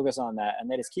can't focus on that. And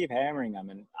they just keep hammering him.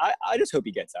 And I just hope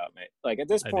he gets out, mate. Like, at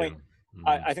this point,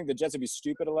 I think the Jets would be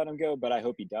stupid to let him go, but I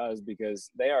hope he does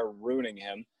because they are ruining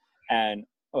him. And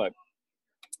look,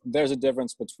 there's a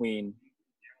difference between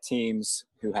teams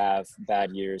who have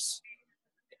bad years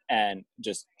and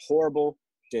just horrible,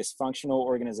 dysfunctional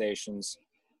organizations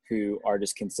who are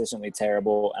just consistently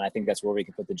terrible. And I think that's where we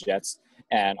can put the Jets.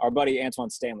 And our buddy Antoine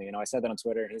Stanley, I said that on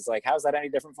Twitter, and he's like, how's that any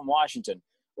different from Washington?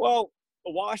 Well,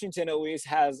 Washington at least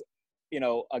has,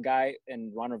 a guy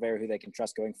in Ron Rivera who they can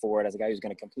trust going forward as a guy who's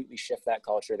going to completely shift that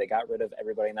culture. They got rid of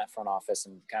everybody in that front office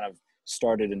and kind of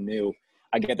started anew.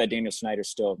 I get that Daniel Snyder's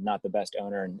still not the best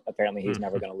owner, and apparently he's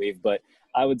never going to leave. But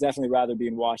I would definitely rather be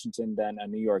in Washington than a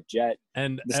New York Jet.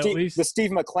 And the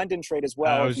Steve McClendon trade as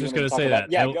well. I was just going to say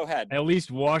that. Yeah, go ahead. At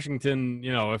least Washington,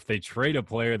 if they trade a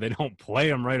player, they don't play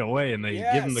him right away, and they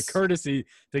give him the courtesy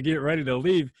to get ready to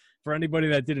leave. For anybody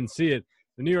that didn't see it,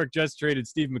 the New York Jets traded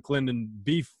Steve McClendon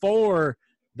before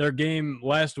their game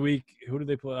last week. Who did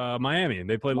they play? Miami.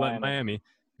 They played Miami.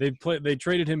 They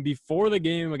traded him before the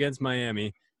game against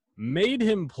Miami. Made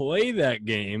him play that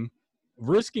game,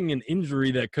 risking an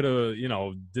injury that could have,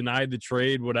 denied the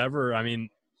trade, whatever. I mean,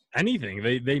 anything.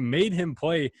 They made him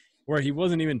play where he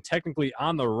wasn't even technically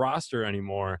on the roster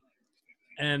anymore.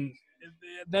 And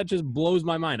that just blows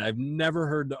my mind. I've never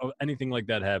heard of anything like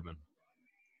that happen.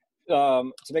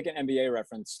 To make an NBA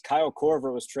reference, Kyle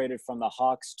Korver was traded from the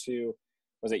Hawks to,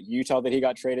 was it Utah that he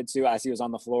got traded to as he was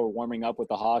on the floor warming up with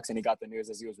the Hawks, and he got the news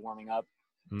as he was warming up.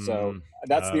 So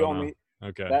that's the only –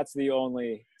 okay. That's the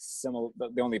only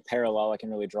the only parallel I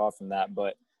can really draw from that.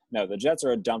 But no, the Jets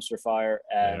are a dumpster fire.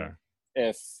 And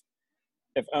if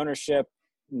ownership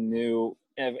knew,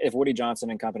 if Woody Johnson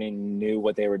and company knew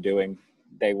what they were doing,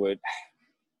 they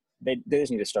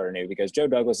just need to start anew because Joe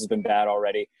Douglas has been bad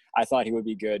already. I thought he would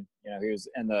be good. He was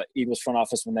in the Eagles front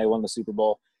office when they won the Super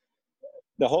Bowl.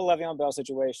 The whole Le'Veon Bell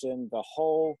situation, the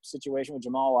whole situation with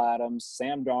Jamal Adams,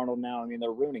 Sam Darnold now, I mean,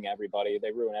 they're ruining everybody.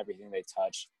 They ruin everything they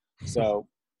touch. So,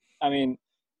 I mean,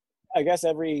 I guess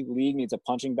every league needs a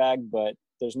punching bag, but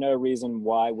there's no reason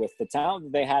why with the talent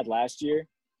that they had last year,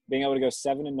 being able to go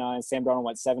 7-9, Sam Darnold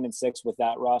went 7-6 with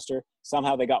that roster.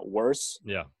 Somehow they got worse.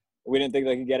 Yeah. We didn't think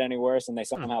they could get any worse, and they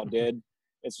somehow did.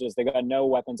 It's just they got no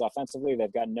weapons offensively.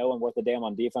 They've got no one worth a damn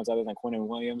on defense other than Quinnen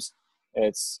Williams.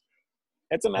 It's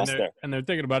a mess there. And they're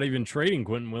thinking about even trading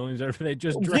Quinnen Williams after they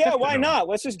just drafted Yeah, why him. not?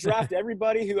 Let's just draft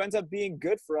everybody who ends up being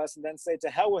good for us and then say, to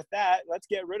hell with that. Let's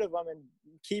get rid of them and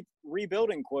keep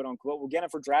rebuilding, quote unquote. We'll get them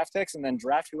for draft picks and then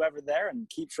draft whoever there and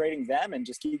keep trading them and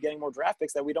just keep getting more draft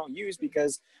picks that we don't use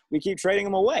because we keep trading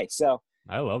them away. So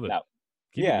I love it. No.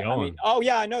 Keep it going.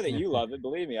 I know that you love it.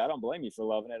 Believe me, I don't blame you for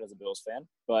loving it as a Bills fan.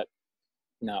 But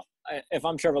no, if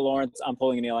I'm Trevor Lawrence, I'm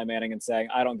pulling an Eli Manning and saying,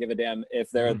 I don't give a damn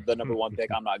if they're the number one pick.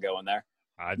 I'm not going there.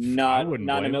 Not in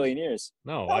a million years.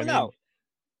 No, I mean,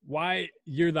 why?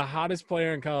 You're the hottest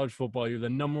player in college football. You're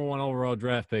the number one overall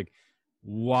draft pick.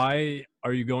 Why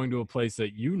are you going to a place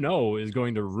that is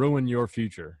going to ruin your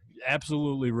future?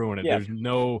 Absolutely ruin it. Yeah. There's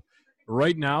no –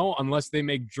 right now, unless they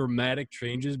make dramatic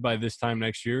changes by this time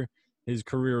next year, his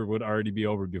career would already be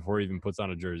over before he even puts on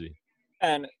a jersey.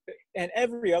 And in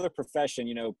every other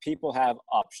profession, people have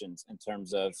options in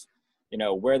terms of –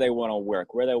 where they want to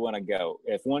work, where they want to go.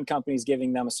 If one company's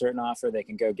giving them a certain offer, they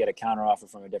can go get a counter offer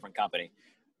from a different company.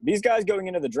 These guys going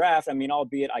into the draft, I mean,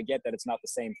 albeit I get that it's not the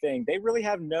same thing, they really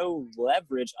have no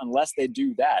leverage unless they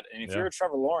do that. And if you're a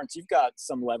Trevor Lawrence, you've got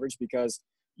some leverage because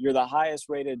you're the highest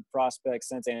rated prospect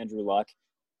since Andrew Luck.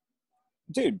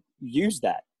 Dude, use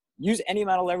that. Use any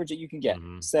amount of leverage that you can get.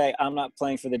 Say, I'm not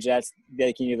playing for the Jets.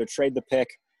 They can either trade the pick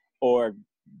or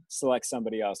select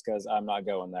somebody else because I'm not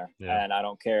going there. And I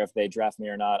don't care if they draft me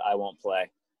or not, I won't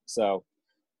play. So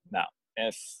no,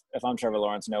 if I'm Trevor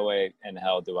Lawrence, no way in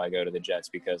hell do I go to the Jets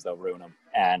because they'll ruin them.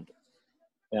 And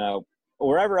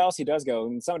wherever else he does go,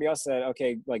 and somebody else said,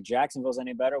 okay, like Jacksonville's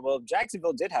any better? Well,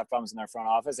 Jacksonville did have problems in their front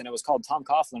office, and it was called Tom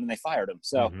Coughlin, and they fired him.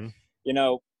 So,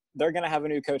 they're going to have a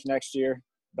new coach next year.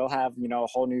 They'll have, a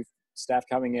whole new staff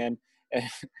coming in.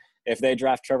 If they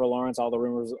draft Trevor Lawrence, all the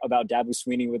rumors about Dabo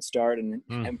Sweeney would start and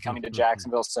him coming to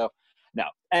Jacksonville. So, no,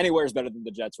 anywhere is better than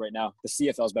the Jets right now. The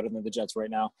CFL is better than the Jets right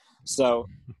now. So,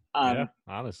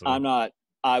 honestly,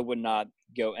 I would not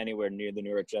go anywhere near the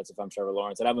New York Jets if I'm Trevor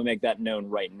Lawrence, and I'm gonna make that known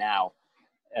right now.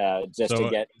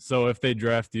 So if they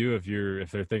draft you,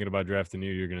 if they're thinking about drafting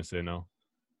you, you're gonna say no.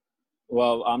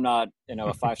 Well, I'm not, a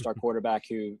 5-star quarterback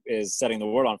who is setting the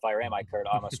world on fire, am I, Kurt?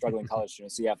 I'm a struggling college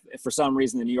student. So, yeah, if for some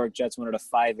reason the New York Jets wanted a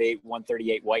 5'8",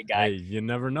 138 white guy. Hey, you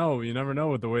never know. You never know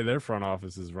with the way their front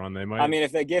office is run. They might. I mean,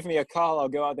 if they give me a call, I'll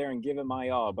go out there and give it my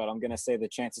all. But I'm going to say the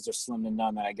chances are slim to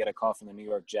none that I get a call from the New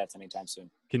York Jets anytime soon.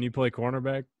 Can you play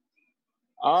cornerback?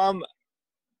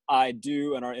 I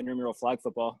do in our intramural flag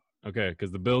football. Okay,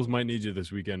 because the Bills might need you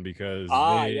this weekend because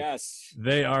yes,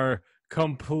 they are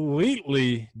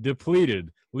completely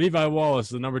depleted. Levi Wallace,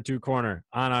 the number 2 corner,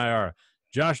 on IR.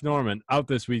 Josh Norman out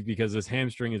this week because his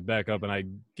hamstring is back up, and I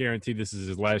guarantee this is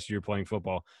his last year playing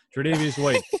football. Tre'Davious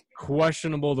White,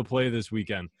 questionable to play this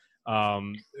weekend.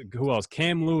 Who else?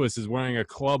 Cam Lewis is wearing a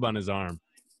club on his arm.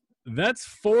 That's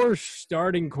 4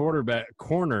 starting cornerbacks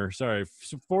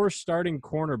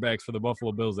for the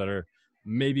Buffalo Bills that are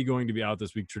maybe going to be out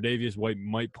this week. Tre'Davious White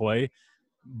might play,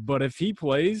 but if he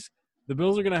plays, the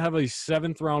Bills are going to have a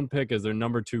 7th-round pick as their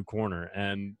number 2 corner,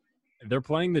 and they're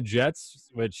playing the Jets,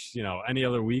 which, any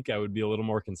other week I would be a little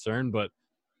more concerned, but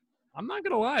I'm not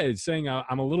going to lie, saying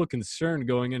I'm a little concerned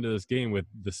going into this game with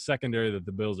the secondary that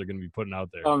the Bills are going to be putting out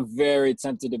there. I'm very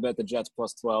tempted to bet the Jets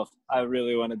plus 12. I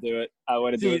really want to do it. I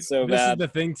want to do it so bad. This is the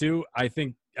thing, too. I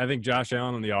think Josh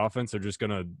Allen and the offense are just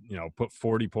going to, put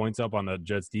 40 points up on the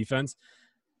Jets defense.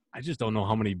 I just don't know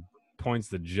how many points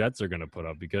the Jets are going to put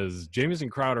up because Jamison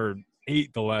Crowder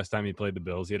ate the last time he played the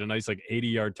Bills. He had a nice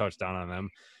 80-yard touchdown on them.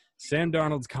 Sam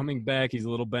Darnold's coming back. He's a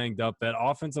little banged up. That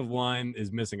offensive line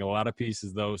is missing a lot of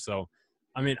pieces, though. So,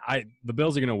 the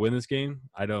Bills are going to win this game.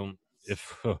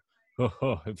 If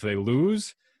they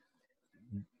lose,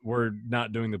 we're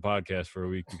not doing the podcast for a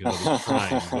week because I'll be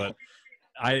crying. But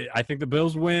I think the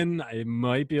Bills win. It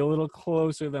might be a little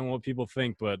closer than what people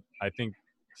think, but I think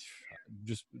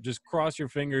just cross your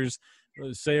fingers,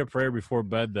 say a prayer before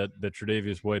bed that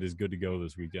Tre'Davious White is good to go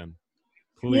this weekend.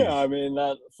 Please. Yeah,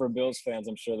 that for Bills fans,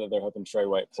 I'm sure that they're hoping Trey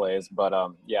White plays, but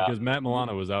yeah. Because Matt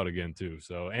Milano was out again too,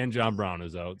 and John Brown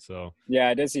is out, so. Yeah,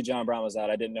 I did see John Brown was out.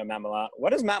 I didn't know Matt Milano.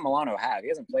 What does Matt Milano have? He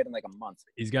hasn't played in a month.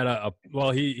 He's got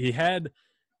he had,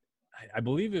 I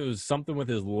believe it was something with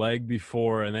his leg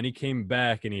before, and then he came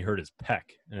back and he hurt his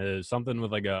pec. Something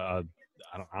with I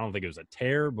don't think it was a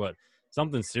tear, but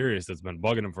something serious that's been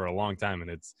bugging him for a long time, and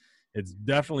it's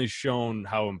definitely shown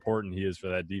how important he is for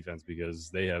that defense because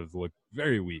they have looked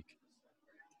very weak.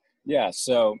 Yeah,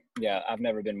 so, I've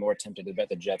never been more tempted to bet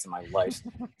the Jets in my life.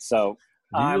 So,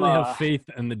 do you really have faith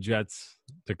in the Jets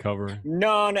to cover?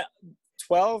 No.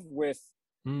 12 with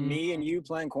me and you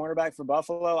playing cornerback for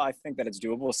Buffalo, I think that it's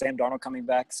doable. Sam Darnold coming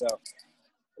back. So,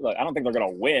 look, I don't think they're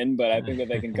going to win, but I think that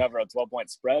they can cover a 12-point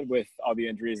spread with all the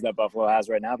injuries that Buffalo has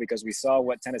right now because we saw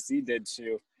what Tennessee did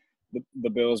to the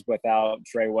Bills without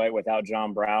Trey White, without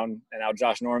John Brown, and now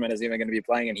Josh Norman is even going to be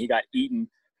playing, and he got eaten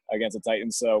against the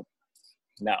Titans. So,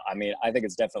 no, I think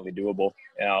it's definitely doable.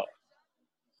 I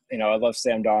love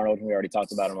Sam Darnold. We already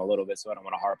talked about him a little bit, so I don't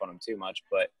want to harp on him too much.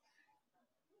 But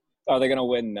are they going to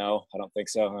win? No, I don't think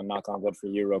so. I'm knock on wood for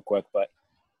you real quick. But,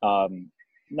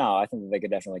 no, I think that they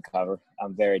could definitely cover.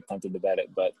 I'm very tempted to bet it.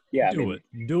 But, yeah. Do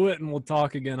it, and we'll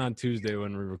talk again on Tuesday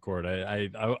when we record. I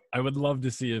would love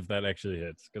to see if that actually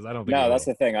hits because I don't think that's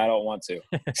the thing. I don't want to.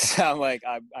 So I'm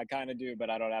I kind of do, but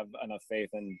I don't have enough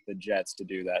faith in the Jets to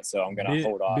do that. So I'm going to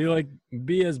hold off.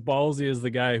 Be as ballsy as the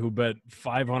guy who bet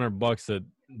 $500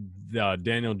 that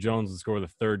Daniel Jones would score the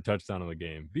 3rd touchdown of the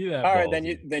game. Be that all right,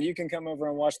 ballsy. then you can come over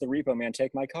and watch the Repo Man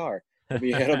take my car.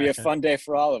 It'll be a fun day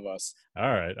for all of us.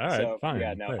 All right, so, fine.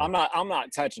 Yeah, no, I'm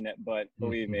not touching it, but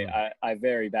believe me, I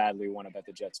very badly want to bet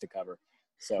the Jets to cover.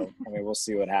 So we'll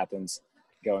see what happens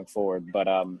going forward. But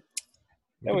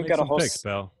then we've got a whole picks,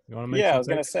 pal. You want to make? Yeah, I was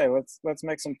gonna say let's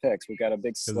make some picks. We've got a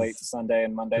big slate Sunday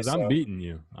and Monday. Because I'm beating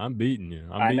you. I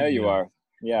know you are.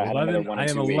 Yeah,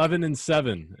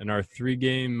 11-7 in our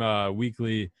 3-game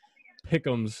weekly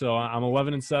pick'ems. So I'm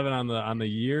 11-7 on the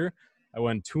year. I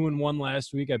went 2-1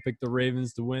 last week. I picked the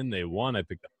Ravens to win. They won. I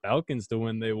picked the Falcons to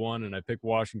win. They won. And I picked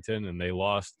Washington, and they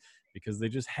lost because they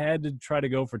just had to try to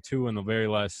go for 2 in the very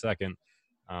last second.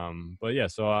 But, yeah,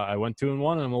 so I went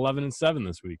 2-1, and I'm 11-7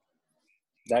 this week.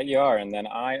 That you are. And then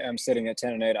I am sitting at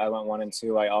 10-8. I went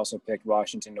 1-2. I also picked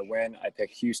Washington to win. I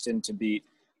picked Houston to beat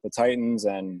the Titans,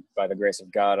 and by the grace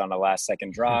of God, on a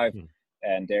last-second drive,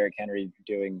 and Derrick Henry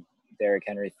doing Derrick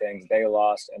Henry things, they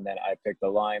lost. And then I picked the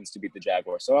Lions to beat the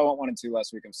Jaguars. So I went 1-2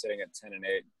 last week. I'm sitting at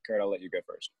 10-8. Kurt, I'll let you go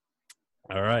first.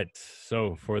 All right.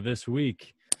 So for this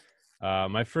week,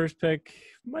 my first pick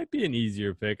might be an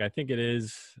easier pick. I think it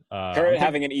is. Kurt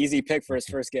having an easy pick for his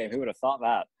first game. Who would have thought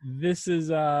that? This is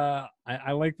I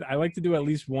like to do at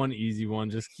least one easy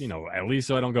one, just at least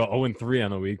so I don't go 0-3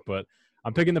 on the week. But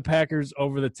I'm picking the Packers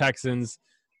over the Texans.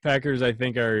 Packers, I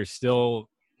think, are still.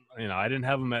 I didn't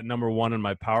have them at number 1 in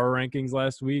my power rankings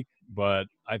last week, but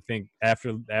I think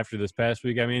after this past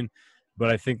week, but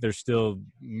I think they're still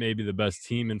maybe the best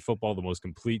team in football, the most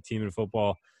complete team in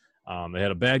football. They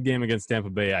had a bad game against Tampa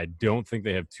Bay. I don't think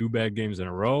they have 2 bad games in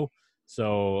a row.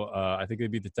 So I think they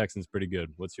beat the Texans pretty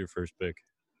good. What's your first pick?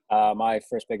 My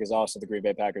first pick is also the Green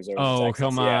Bay Packers over the Texans.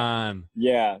 Come on.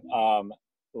 Yeah.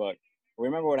 Look,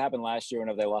 remember what happened last year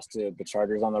whenever they lost to the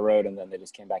Chargers on the road and then they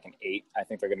just came back in 8? I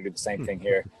think they're going to do the same thing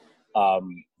here. I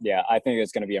think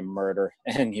it's going to be a murder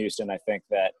in Houston. I think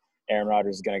that Aaron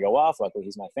Rodgers is going to go off. Luckily,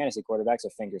 he's my fantasy quarterback, so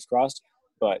fingers crossed.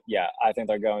 But, yeah, I think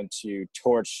they're going to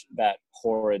torch that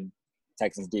horrid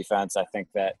Texans defense. I think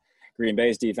that Green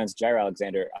Bay's defense, Jair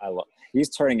Alexander, he's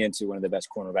turning into one of the best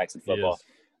cornerbacks in football.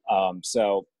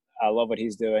 So I love what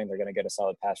he's doing. They're going to get a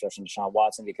solid pass rush in Deshaun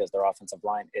Watson because their offensive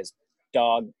line is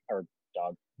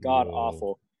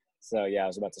god-awful. So, yeah, I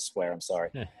was about to swear. I'm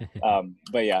sorry.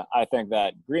 But, yeah, I think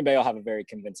that Green Bay will have a very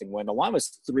convincing win. The line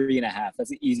was 3.5. That's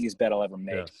the easiest bet I'll ever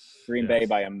make. Green Bay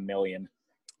by 1 million.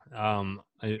 I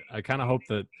kind of hope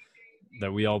that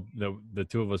the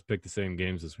two of us pick the same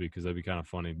games this week because that'd be kind of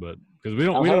funny. But because we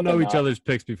don't know each other's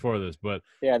picks before this. But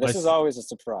yeah, this is always a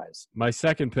surprise. My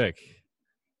second pick,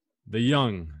 the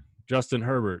young Justin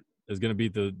Herbert, is going to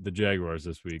beat the Jaguars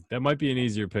this week. That might be an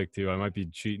easier pick too. I might be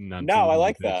cheating on. No, I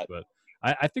like that. But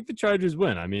I think the Chargers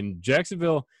win. I mean,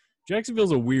 Jacksonville's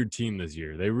a weird team this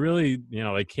year. They really,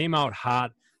 they came out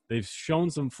hot. They've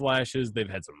shown some flashes. They've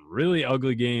had some really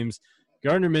ugly games.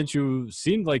 Gardner Minshew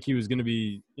seemed like he was going to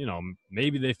be,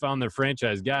 maybe they found their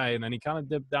franchise guy, and then he kind of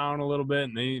dipped down a little bit,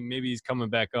 and maybe he's coming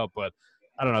back up. But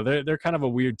I don't know. They're kind of a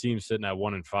weird team sitting at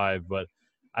 1-5. But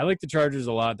I like the Chargers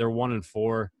a lot. They're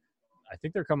 1-4. I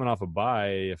think they're coming off a bye,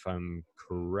 if I'm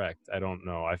correct. I don't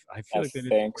know. I feel like they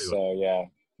think so. Yeah.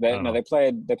 They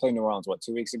played New Orleans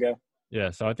 2 weeks ago. Yeah,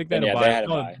 so I think they had a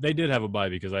bye. They did have a bye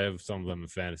because I have some of them in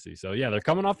fantasy. So yeah, they're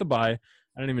coming off the bye.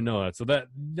 I didn't even know that. So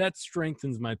that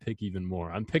strengthens my pick even more.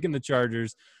 I'm picking the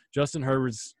Chargers. Justin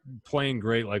Herbert's playing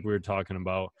great, like we were talking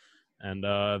about, and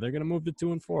they're going to move to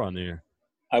 2-4 on the year.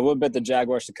 I would bet the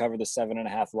Jaguars to cover the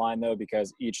 7.5 line though,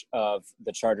 because each of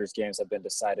the Chargers games have been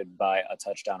decided by a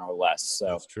touchdown or less. So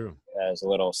that's true. As a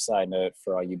little side note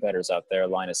for all you bettors out there,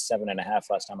 line is 7.5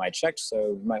 last time I checked. So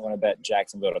you might want to bet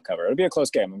Jacksonville to cover. It'll be a close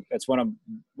game. It's one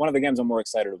of the games I'm more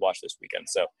excited to watch this weekend.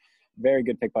 So very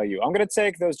good pick by you. I'm going to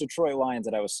take those Detroit Lions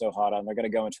that I was so hot on. They're going to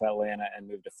go into Atlanta and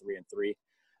move to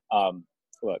 3-3.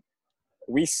 Look,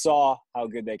 we saw how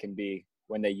good they can be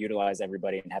when they utilize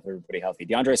everybody and have everybody healthy.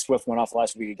 DeAndre Swift went off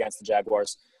last week against the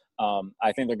Jaguars.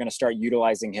 I think they're going to start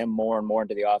utilizing him more and more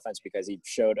into the offense because he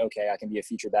showed, okay, I can be a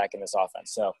feature back in this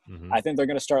offense. So I think they're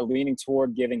going to start leaning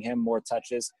toward giving him more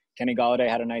touches. Kenny Golladay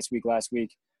had a nice week last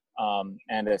week.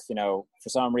 And if, for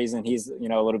some reason he's, a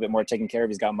little bit more taken care of,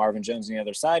 he's got Marvin Jones on the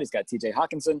other side. He's got TJ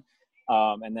Hawkinson.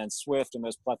 And then Swift and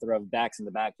those plethora of backs in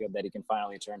the backfield that he can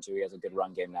finally turn to. He has a good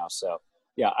run game now. So,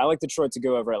 yeah, I like Detroit to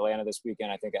go over Atlanta this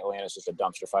weekend. I think Atlanta's just a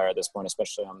dumpster fire at this point,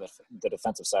 especially on the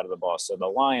defensive side of the ball. So the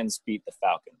Lions beat the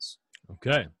Falcons.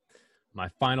 Okay. My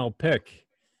final pick.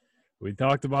 We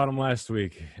talked about them last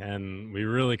week, and we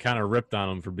really kind of ripped on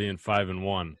them for being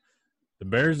 5-1. The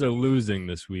Bears are losing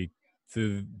this week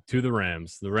to the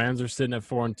Rams. The Rams are sitting at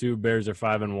 4-2. Bears are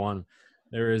 5-1.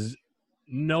 There is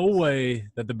no way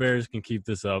that the Bears can keep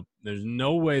this up. There's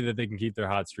no way that they can keep their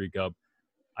hot streak up.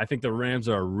 I think the Rams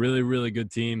are a really, really good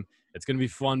team. It's going to be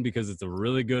fun because it's a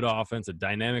really good offense, a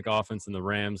dynamic offense in the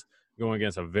Rams going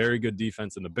against a very good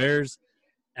defense in the Bears.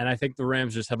 And I think the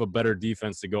Rams just have a better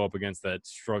defense to go up against that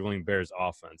struggling Bears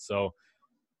offense. So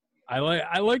I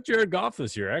like Jared Goff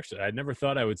this year, actually. I never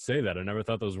thought I would say that. I never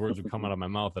thought those words would come out of my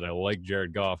mouth that I like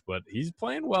Jared Goff. But he's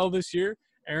playing well this year.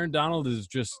 Aaron Donald is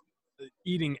just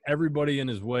eating everybody in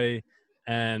his way.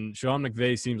 And Sean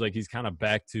McVay seems like he's kind of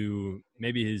back to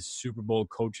maybe his Super Bowl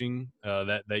coaching.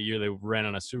 That year they ran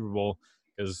on a Super Bowl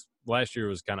because last year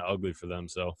was kind of ugly for them.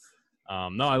 So,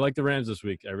 no, I like the Rams this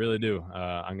week. I really do.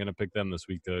 I'm going to pick them this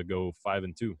week to go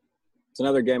 5-2. It's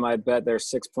another game I bet they're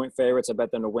 6-point favorites. I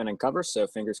bet them to win and cover, so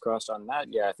fingers crossed on that.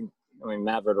 Yeah, I think I mean,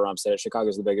 Matt Verderame said it.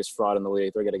 Chicago's the biggest fraud in the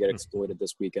league. They're going to get exploited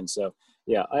this weekend. So,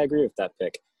 yeah, I agree with that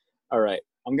pick. All right,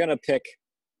 I'm going to pick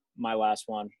my last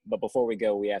one. But before we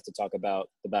go, we have to talk about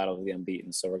the battle of the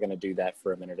unbeaten. So we're going to do that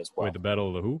for a minute as well. Wait, the battle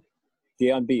of the who? The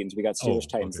unbeatens. We got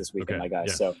Steelers-Titans this weekend, my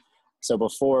guys. Yes. So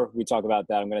before we talk about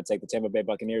that, I'm going to take the Tampa Bay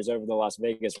Buccaneers over the Las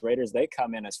Vegas Raiders. They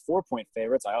come in as 4-point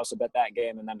favorites. I also bet that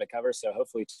game and them to cover. So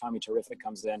hopefully Tommy Terrific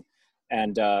comes in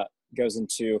and goes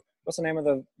into – what's the name of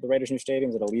the Raiders' new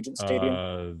stadium? Is it Allegiant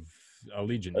Stadium?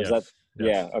 Allegiant, yes. Yes.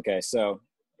 Yeah, okay. So,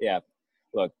 yeah,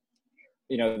 look,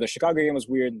 the Chicago game was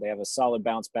weird. They have a solid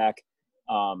bounce back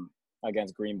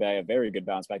against Green Bay, a very good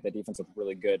bounce back. That defense looked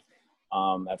really good.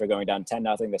 After going down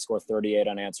 10-0, they scored 38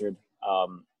 unanswered.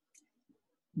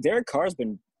 Derek Carr's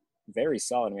been very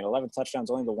solid. I mean, 11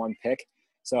 touchdowns, only the 1 pick.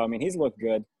 So, I mean, he's looked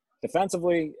good.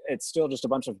 Defensively, it's still just a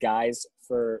bunch of guys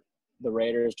for the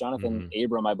Raiders. Jonathan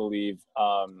Abram, I believe,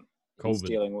 he's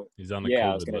dealing with. He's on the COVID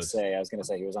I was going to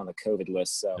say he was on the COVID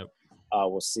list. So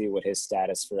we'll see what his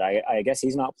status for. I guess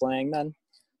he's not playing then.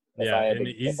 And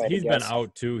he's been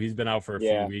out too. He's been out for a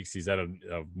few weeks. He's had a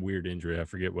weird injury. I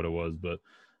forget what it was, but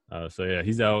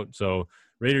he's out. So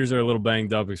Raiders are a little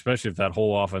banged up, especially if that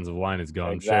whole offensive line is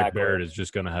gone. Exactly. Shaq Barrett is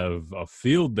just going to have a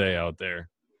field day out there.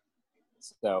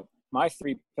 So my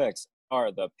 3 picks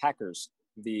are the Packers,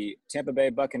 the Tampa Bay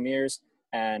Buccaneers,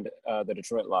 and the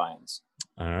Detroit Lions.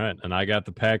 All right, and I got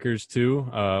the Packers too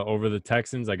over the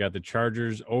Texans. I got the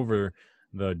Chargers over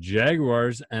the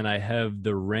Jaguars, and I have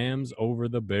the Rams over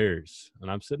the Bears. And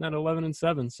I'm sitting at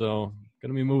 11-7, so going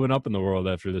to be moving up in the world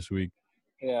after this week.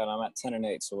 Yeah, and I'm at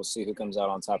 10-8, so we'll see who comes out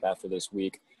on top after this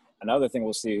week. Another thing,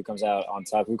 we'll see who comes out on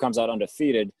top, who comes out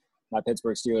undefeated. My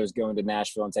Pittsburgh Steelers going to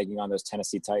Nashville and taking on those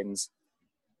Tennessee Titans.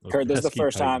 Kurt, this is the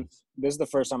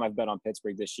first time I've bet on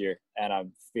Pittsburgh this year, and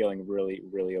I'm feeling really,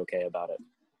 really okay about it.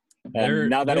 And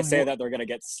now that I say that, they're going to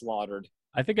get slaughtered.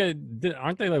 I think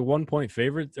aren't they like 1-point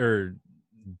favorites, or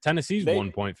Tennessee's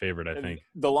 1-point favorite? I think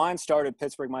the line started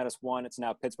Pittsburgh -1. It's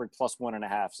now Pittsburgh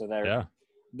 +1.5. So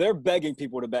they're begging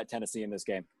people to bet Tennessee in this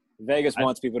game. Vegas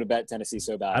wants people to bet Tennessee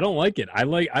so bad. I don't like it. I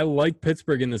like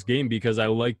Pittsburgh in this game because I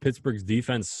like Pittsburgh's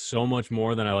defense so much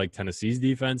more than I like Tennessee's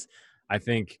defense. I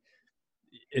think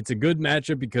it's a good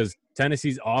matchup because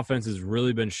Tennessee's offense has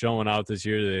really been showing out this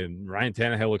year. Ryan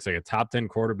Tannehill looks like a top 10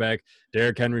 quarterback.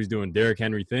 Derrick Henry's doing Derrick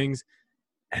Henry things.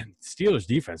 And Steelers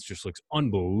defense just looks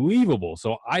unbelievable.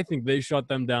 So I think they shut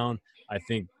them down. I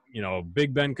think,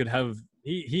 Big Ben could have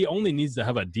he only needs to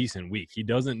have a decent week. He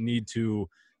doesn't need to,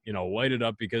 light it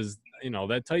up because,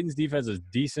 that Titans defense is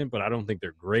decent, but I don't think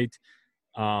they're great.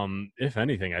 If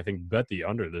anything, I think bet the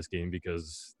under this game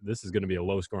because this is going to be a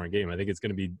low-scoring game. I think it's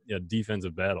going to be a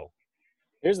defensive battle.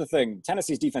 Here's the thing.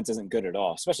 Tennessee's defense isn't good at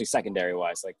all, especially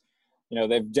secondary-wise.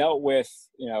 They've dealt with,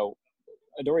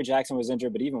 Adoree Jackson was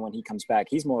injured, but even when he comes back,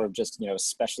 he's more of just, a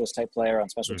specialist-type player on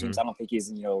special teams. I don't think he's,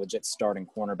 a legit starting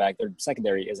cornerback. Their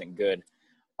secondary isn't good.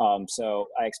 So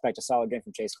I expect a solid game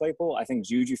from Chase Claypool. I think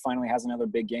Juju finally has another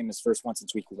big game, his first one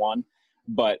since week 1.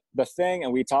 But the thing,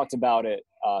 and we talked about it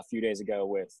a few days ago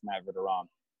with Matt Verderame,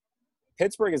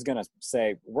 Pittsburgh is going to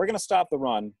say, we're going to stop the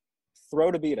run, throw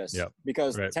to beat us.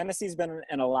 Because Tennessee's been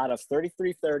in a lot of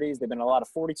 33-30s. They've been in a lot of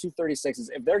 42-36s.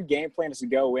 If their game plan is to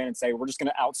go in and say, we're just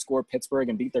going to outscore Pittsburgh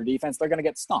and beat their defense, they're going to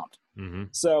get stomped.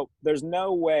 So there's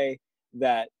no way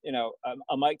that,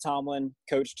 a Mike Tomlin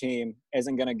coach team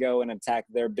isn't going to go and attack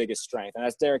their biggest strength, and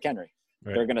that's Derrick Henry.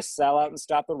 They're going to sell out and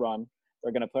stop the run.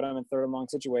 They're going to put him in third and long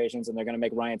situations, and they're going to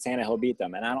make Ryan Tannehill beat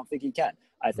them. And I don't think he can.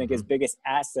 I think his biggest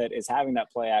asset is having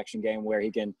that play action game where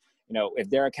he can, if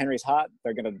Derrick Henry's hot,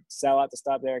 they're going to sell out to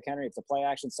stop Derrick Henry. It's a play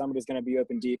action. Somebody's going to be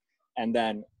open deep, and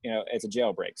then, it's a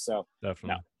jailbreak. So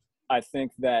definitely, I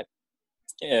think that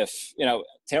if,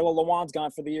 Taylor Lewan's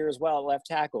gone for the year as well at left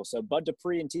tackle. So Bud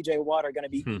Dupree and TJ Watt are going to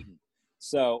be eaten.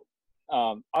 So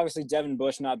obviously Devin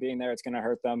Bush not being there, it's going to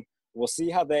hurt them. We'll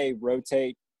see how they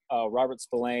rotate Robert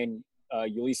Spillane,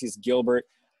 Ulysses Gilbert.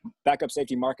 Backup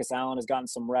safety Marcus Allen has gotten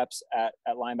some reps at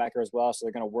linebacker as well, so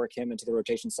they're going to work him into the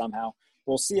rotation somehow.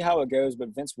 We'll see how it goes, but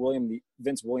Vince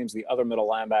Williams, the other middle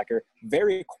linebacker,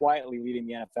 very quietly leading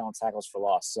the NFL in tackles for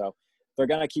loss. So they're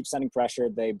going to keep sending pressure.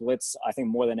 They blitz, I think,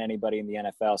 more than anybody in the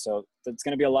NFL. So it's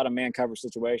going to be a lot of man coverage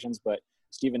situations, but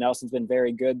Steven Nelson's been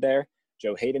very good there.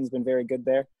 Joe Hayden's been very good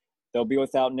there. They'll be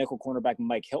without nickel cornerback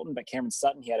Mike Hilton, but Cameron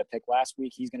Sutton, he had a pick last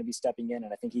week. He's going to be stepping in,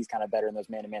 and I think he's kind of better in those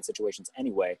man-to-man situations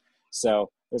anyway. So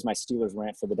there's my Steelers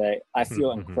rant for the day. I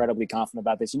feel incredibly confident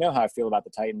about this. You know how I feel about the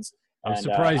Titans. I'm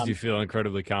surprised you feel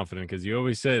incredibly confident because you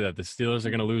always say that the Steelers are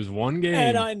going to lose one game.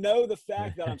 And I know the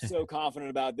fact that I'm so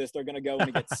confident about this. They're going to go in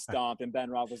and get stomped, and Ben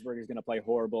Roethlisberger is going to play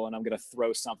horrible, and I'm going to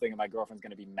throw something, and my girlfriend's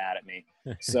going to be mad at me.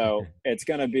 So it's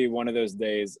going to be one of those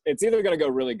days. It's either going to go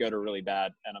really good or really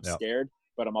bad, and I'm scared,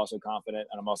 but I'm also confident,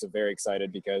 and I'm also very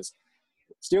excited because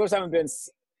Steelers haven't been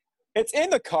 – it's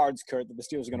in the cards, Kurt, that the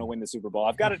Steelers are going to win the Super Bowl.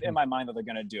 I've got it in my mind that they're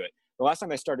going to do it. The last time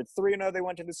they started 3-0, they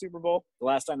went to the Super Bowl. The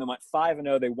last time they went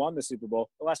 5-0, they won the Super Bowl.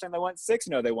 The last time they went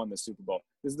 6-0, they won the Super Bowl.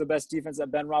 This is the best defense that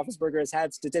Ben Roethlisberger has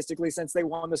had statistically since they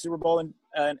won the Super Bowl in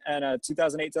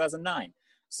 2008, 2009.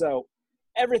 So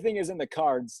everything is in the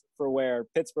cards for where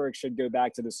Pittsburgh should go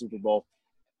back to the Super Bowl.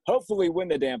 Hopefully win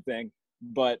the damn thing.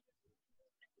 But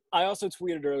I also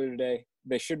tweeted earlier today,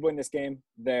 they should win this game.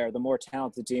 They're the more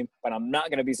talented team, but I'm not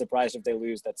going to be surprised if they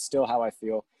lose. That's still how I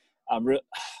feel.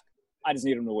 I just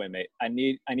need them to win, mate. I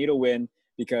need a win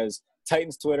because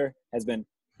Titans Twitter has been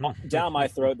down my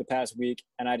throat the past week,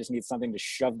 and I just need something to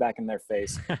shove back in their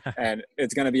face. And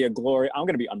it's going to be a glory. I'm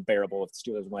going to be unbearable if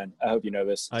the Steelers win. I hope you know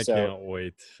this. I can't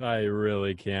wait. I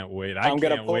really can't wait. I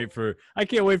can't wait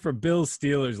for Bills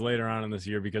Steelers later on in this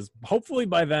year because hopefully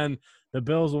by then the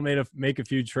Bills will make a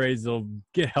few trades. They'll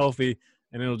get healthy,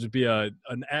 and it'll just be an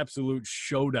absolute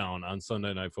showdown on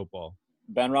Sunday Night Football.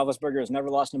 Ben Roethlisberger has never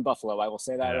lost in Buffalo. I will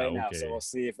say that now. So we'll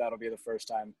see if that'll be the first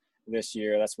time this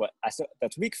year. That's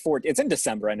week 14. It's in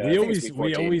December. I know.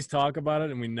 We always talk about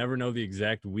it, and we never know the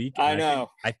exact week. I know.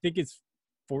 I think it's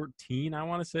 14. I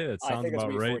want to say that sounds I think it's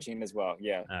about week right. 14 as well.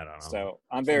 Yeah. I don't know. So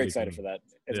I'm very excited for that.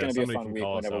 It's going to be a fun week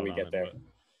whenever we get there.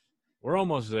 We're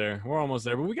almost there.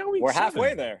 But we got week. We're 7.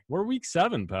 halfway there. We're week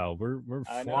 7, pal. We're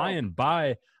flying by.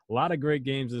 A lot of great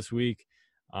games this week.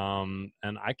 And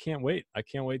I can't wait. I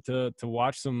can't wait to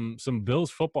watch some Bills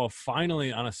football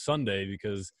finally on a Sunday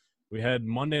because we had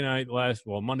Monday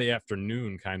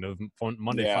afternoon kind of,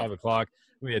 Monday 5 o'clock.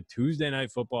 We had Tuesday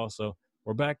night football. So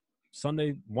we're back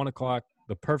Sunday, 1 o'clock,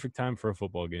 the perfect time for a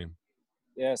football game.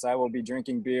 Yes, I will be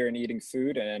drinking beer and eating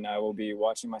food, and I will be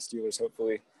watching my Steelers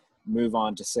hopefully move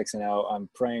on to 6-0. I'm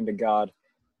praying to God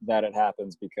that it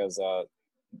happens because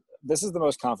this is the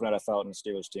most confident I felt in the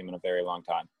Steelers team in a very long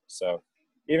time. So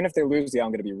even if they lose, I'm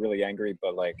going to be really angry,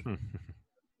 but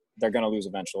they're going to lose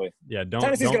eventually. Yeah,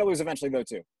 Tennessee's going to lose eventually, though,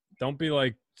 too. Don't be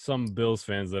like some Bills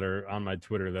fans that are on my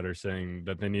Twitter that are saying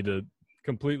that they need to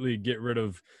completely get rid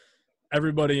of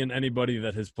everybody and anybody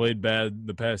that has played bad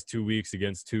the past 2 weeks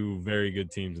against two very good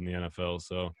teams in the NFL.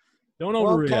 So don't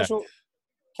overreact.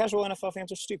 Casual NFL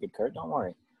fans are stupid, Kurt. Don't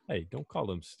worry. Hey, don't call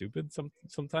them stupid.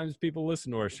 Sometimes people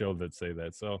listen to our show that say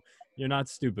that. So you're not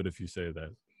stupid if you say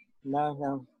that.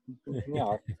 No.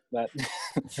 Yeah,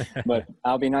 but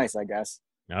I'll be nice, I guess.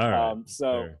 All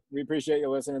right. We appreciate you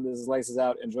listening. This is Laces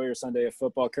Out. Enjoy your Sunday of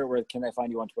football. Kurt, where can they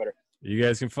find you on Twitter? You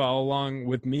guys can follow along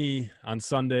with me on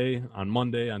Sunday, on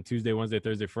Monday, on Tuesday, Wednesday,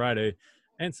 Thursday, Friday,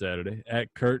 and Saturday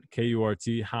at Kurt,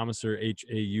 K-U-R-T, Haumesser,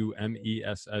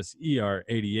 Haumesser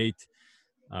 88.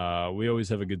 We always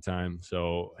have a good time.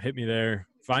 So hit me there.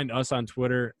 Find us on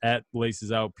Twitter at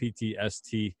Laces Out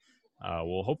PTST.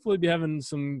 We'll hopefully be having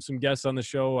some guests on the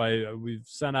show. We've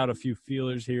sent out a few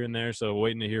feelers here and there, so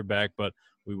waiting to hear back, but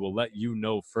we will let you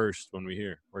know first when we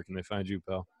hear. Where can they find you,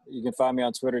 pal? You can find me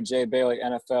on Twitter, Jay Bailey,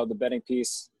 NFL, the betting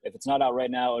piece. If it's not out right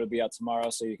now, it'll be out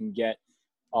tomorrow, so you can get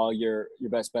all your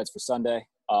best bets for Sunday.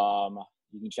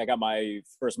 You can check out my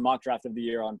first mock draft of the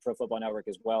year on Pro Football Network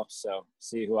as well, so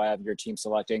see who I have your team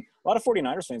selecting. A lot of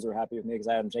 49ers fans were happy with me because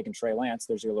I had them taking Trey Lance.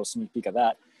 There's your little sneak peek of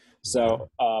that. So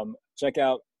check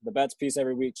out the bets piece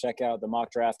every week. Check out the mock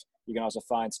draft. You can also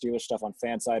find Steelers stuff on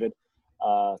Fansided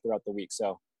throughout the week.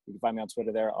 So you can find me on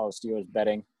Twitter there. All Steelers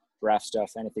betting, draft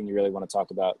stuff, anything you really want to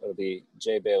talk about. It'll be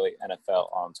Jay Bailey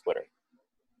NFL on Twitter.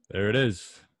 There it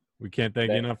is. We can't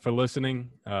thank you enough for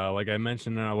listening. Like I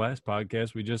mentioned in our last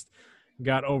podcast, we just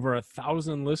got over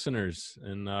 1,000 listeners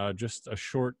in just a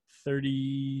short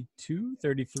 33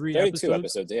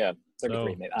 episodes. Yeah,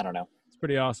 33. So, I don't know. It's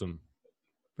pretty awesome.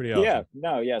 Yeah,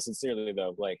 sincerely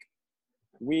though,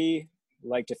 we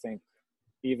like to think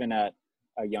even at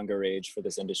a younger age for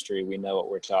this industry, we know what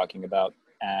we're talking about,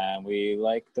 and we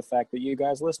like the fact that you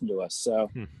guys listen to us. So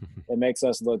it makes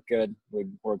us look good.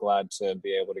 We're glad to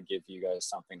be able to give you guys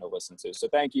something to listen to. So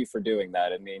thank you for doing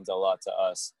that. It means a lot to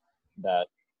us that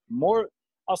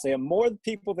a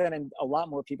lot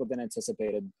more people than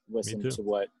anticipated listen to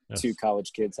what two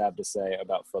college kids have to say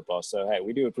about football. So, hey,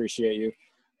 we do appreciate you.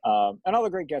 And all the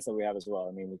great guests that we have as well.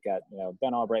 I mean, we've got,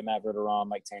 Ben Albright, Matt Verderam,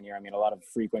 Mike Tanier. I mean, a lot of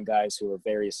frequent guys who are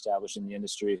very established in the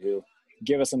industry who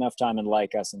give us enough time and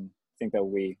like us and think that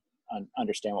we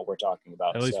understand what we're talking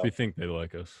about. At least we think they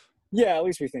like us. Yeah, at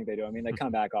least we think they do. I mean, they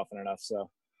come back often enough. So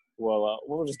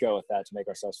we'll just go with that to make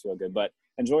ourselves feel good. But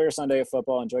enjoy your Sunday of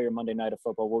football. Enjoy your Monday night of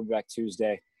football. We'll be back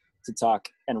Tuesday to talk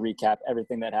and recap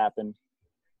everything that happened.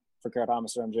 For Kurt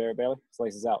Homister, I'm Jared Bailey.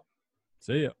 Slices out.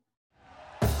 See ya.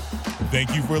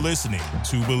 Thank you for listening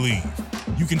to Believe.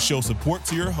 You can show support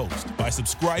to your host by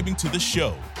subscribing to the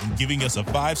show and giving us a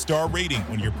 5-star rating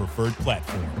on your preferred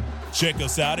platform. Check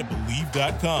us out at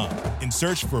Believe.com and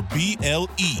search for BLEAV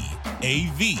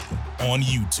on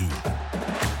YouTube.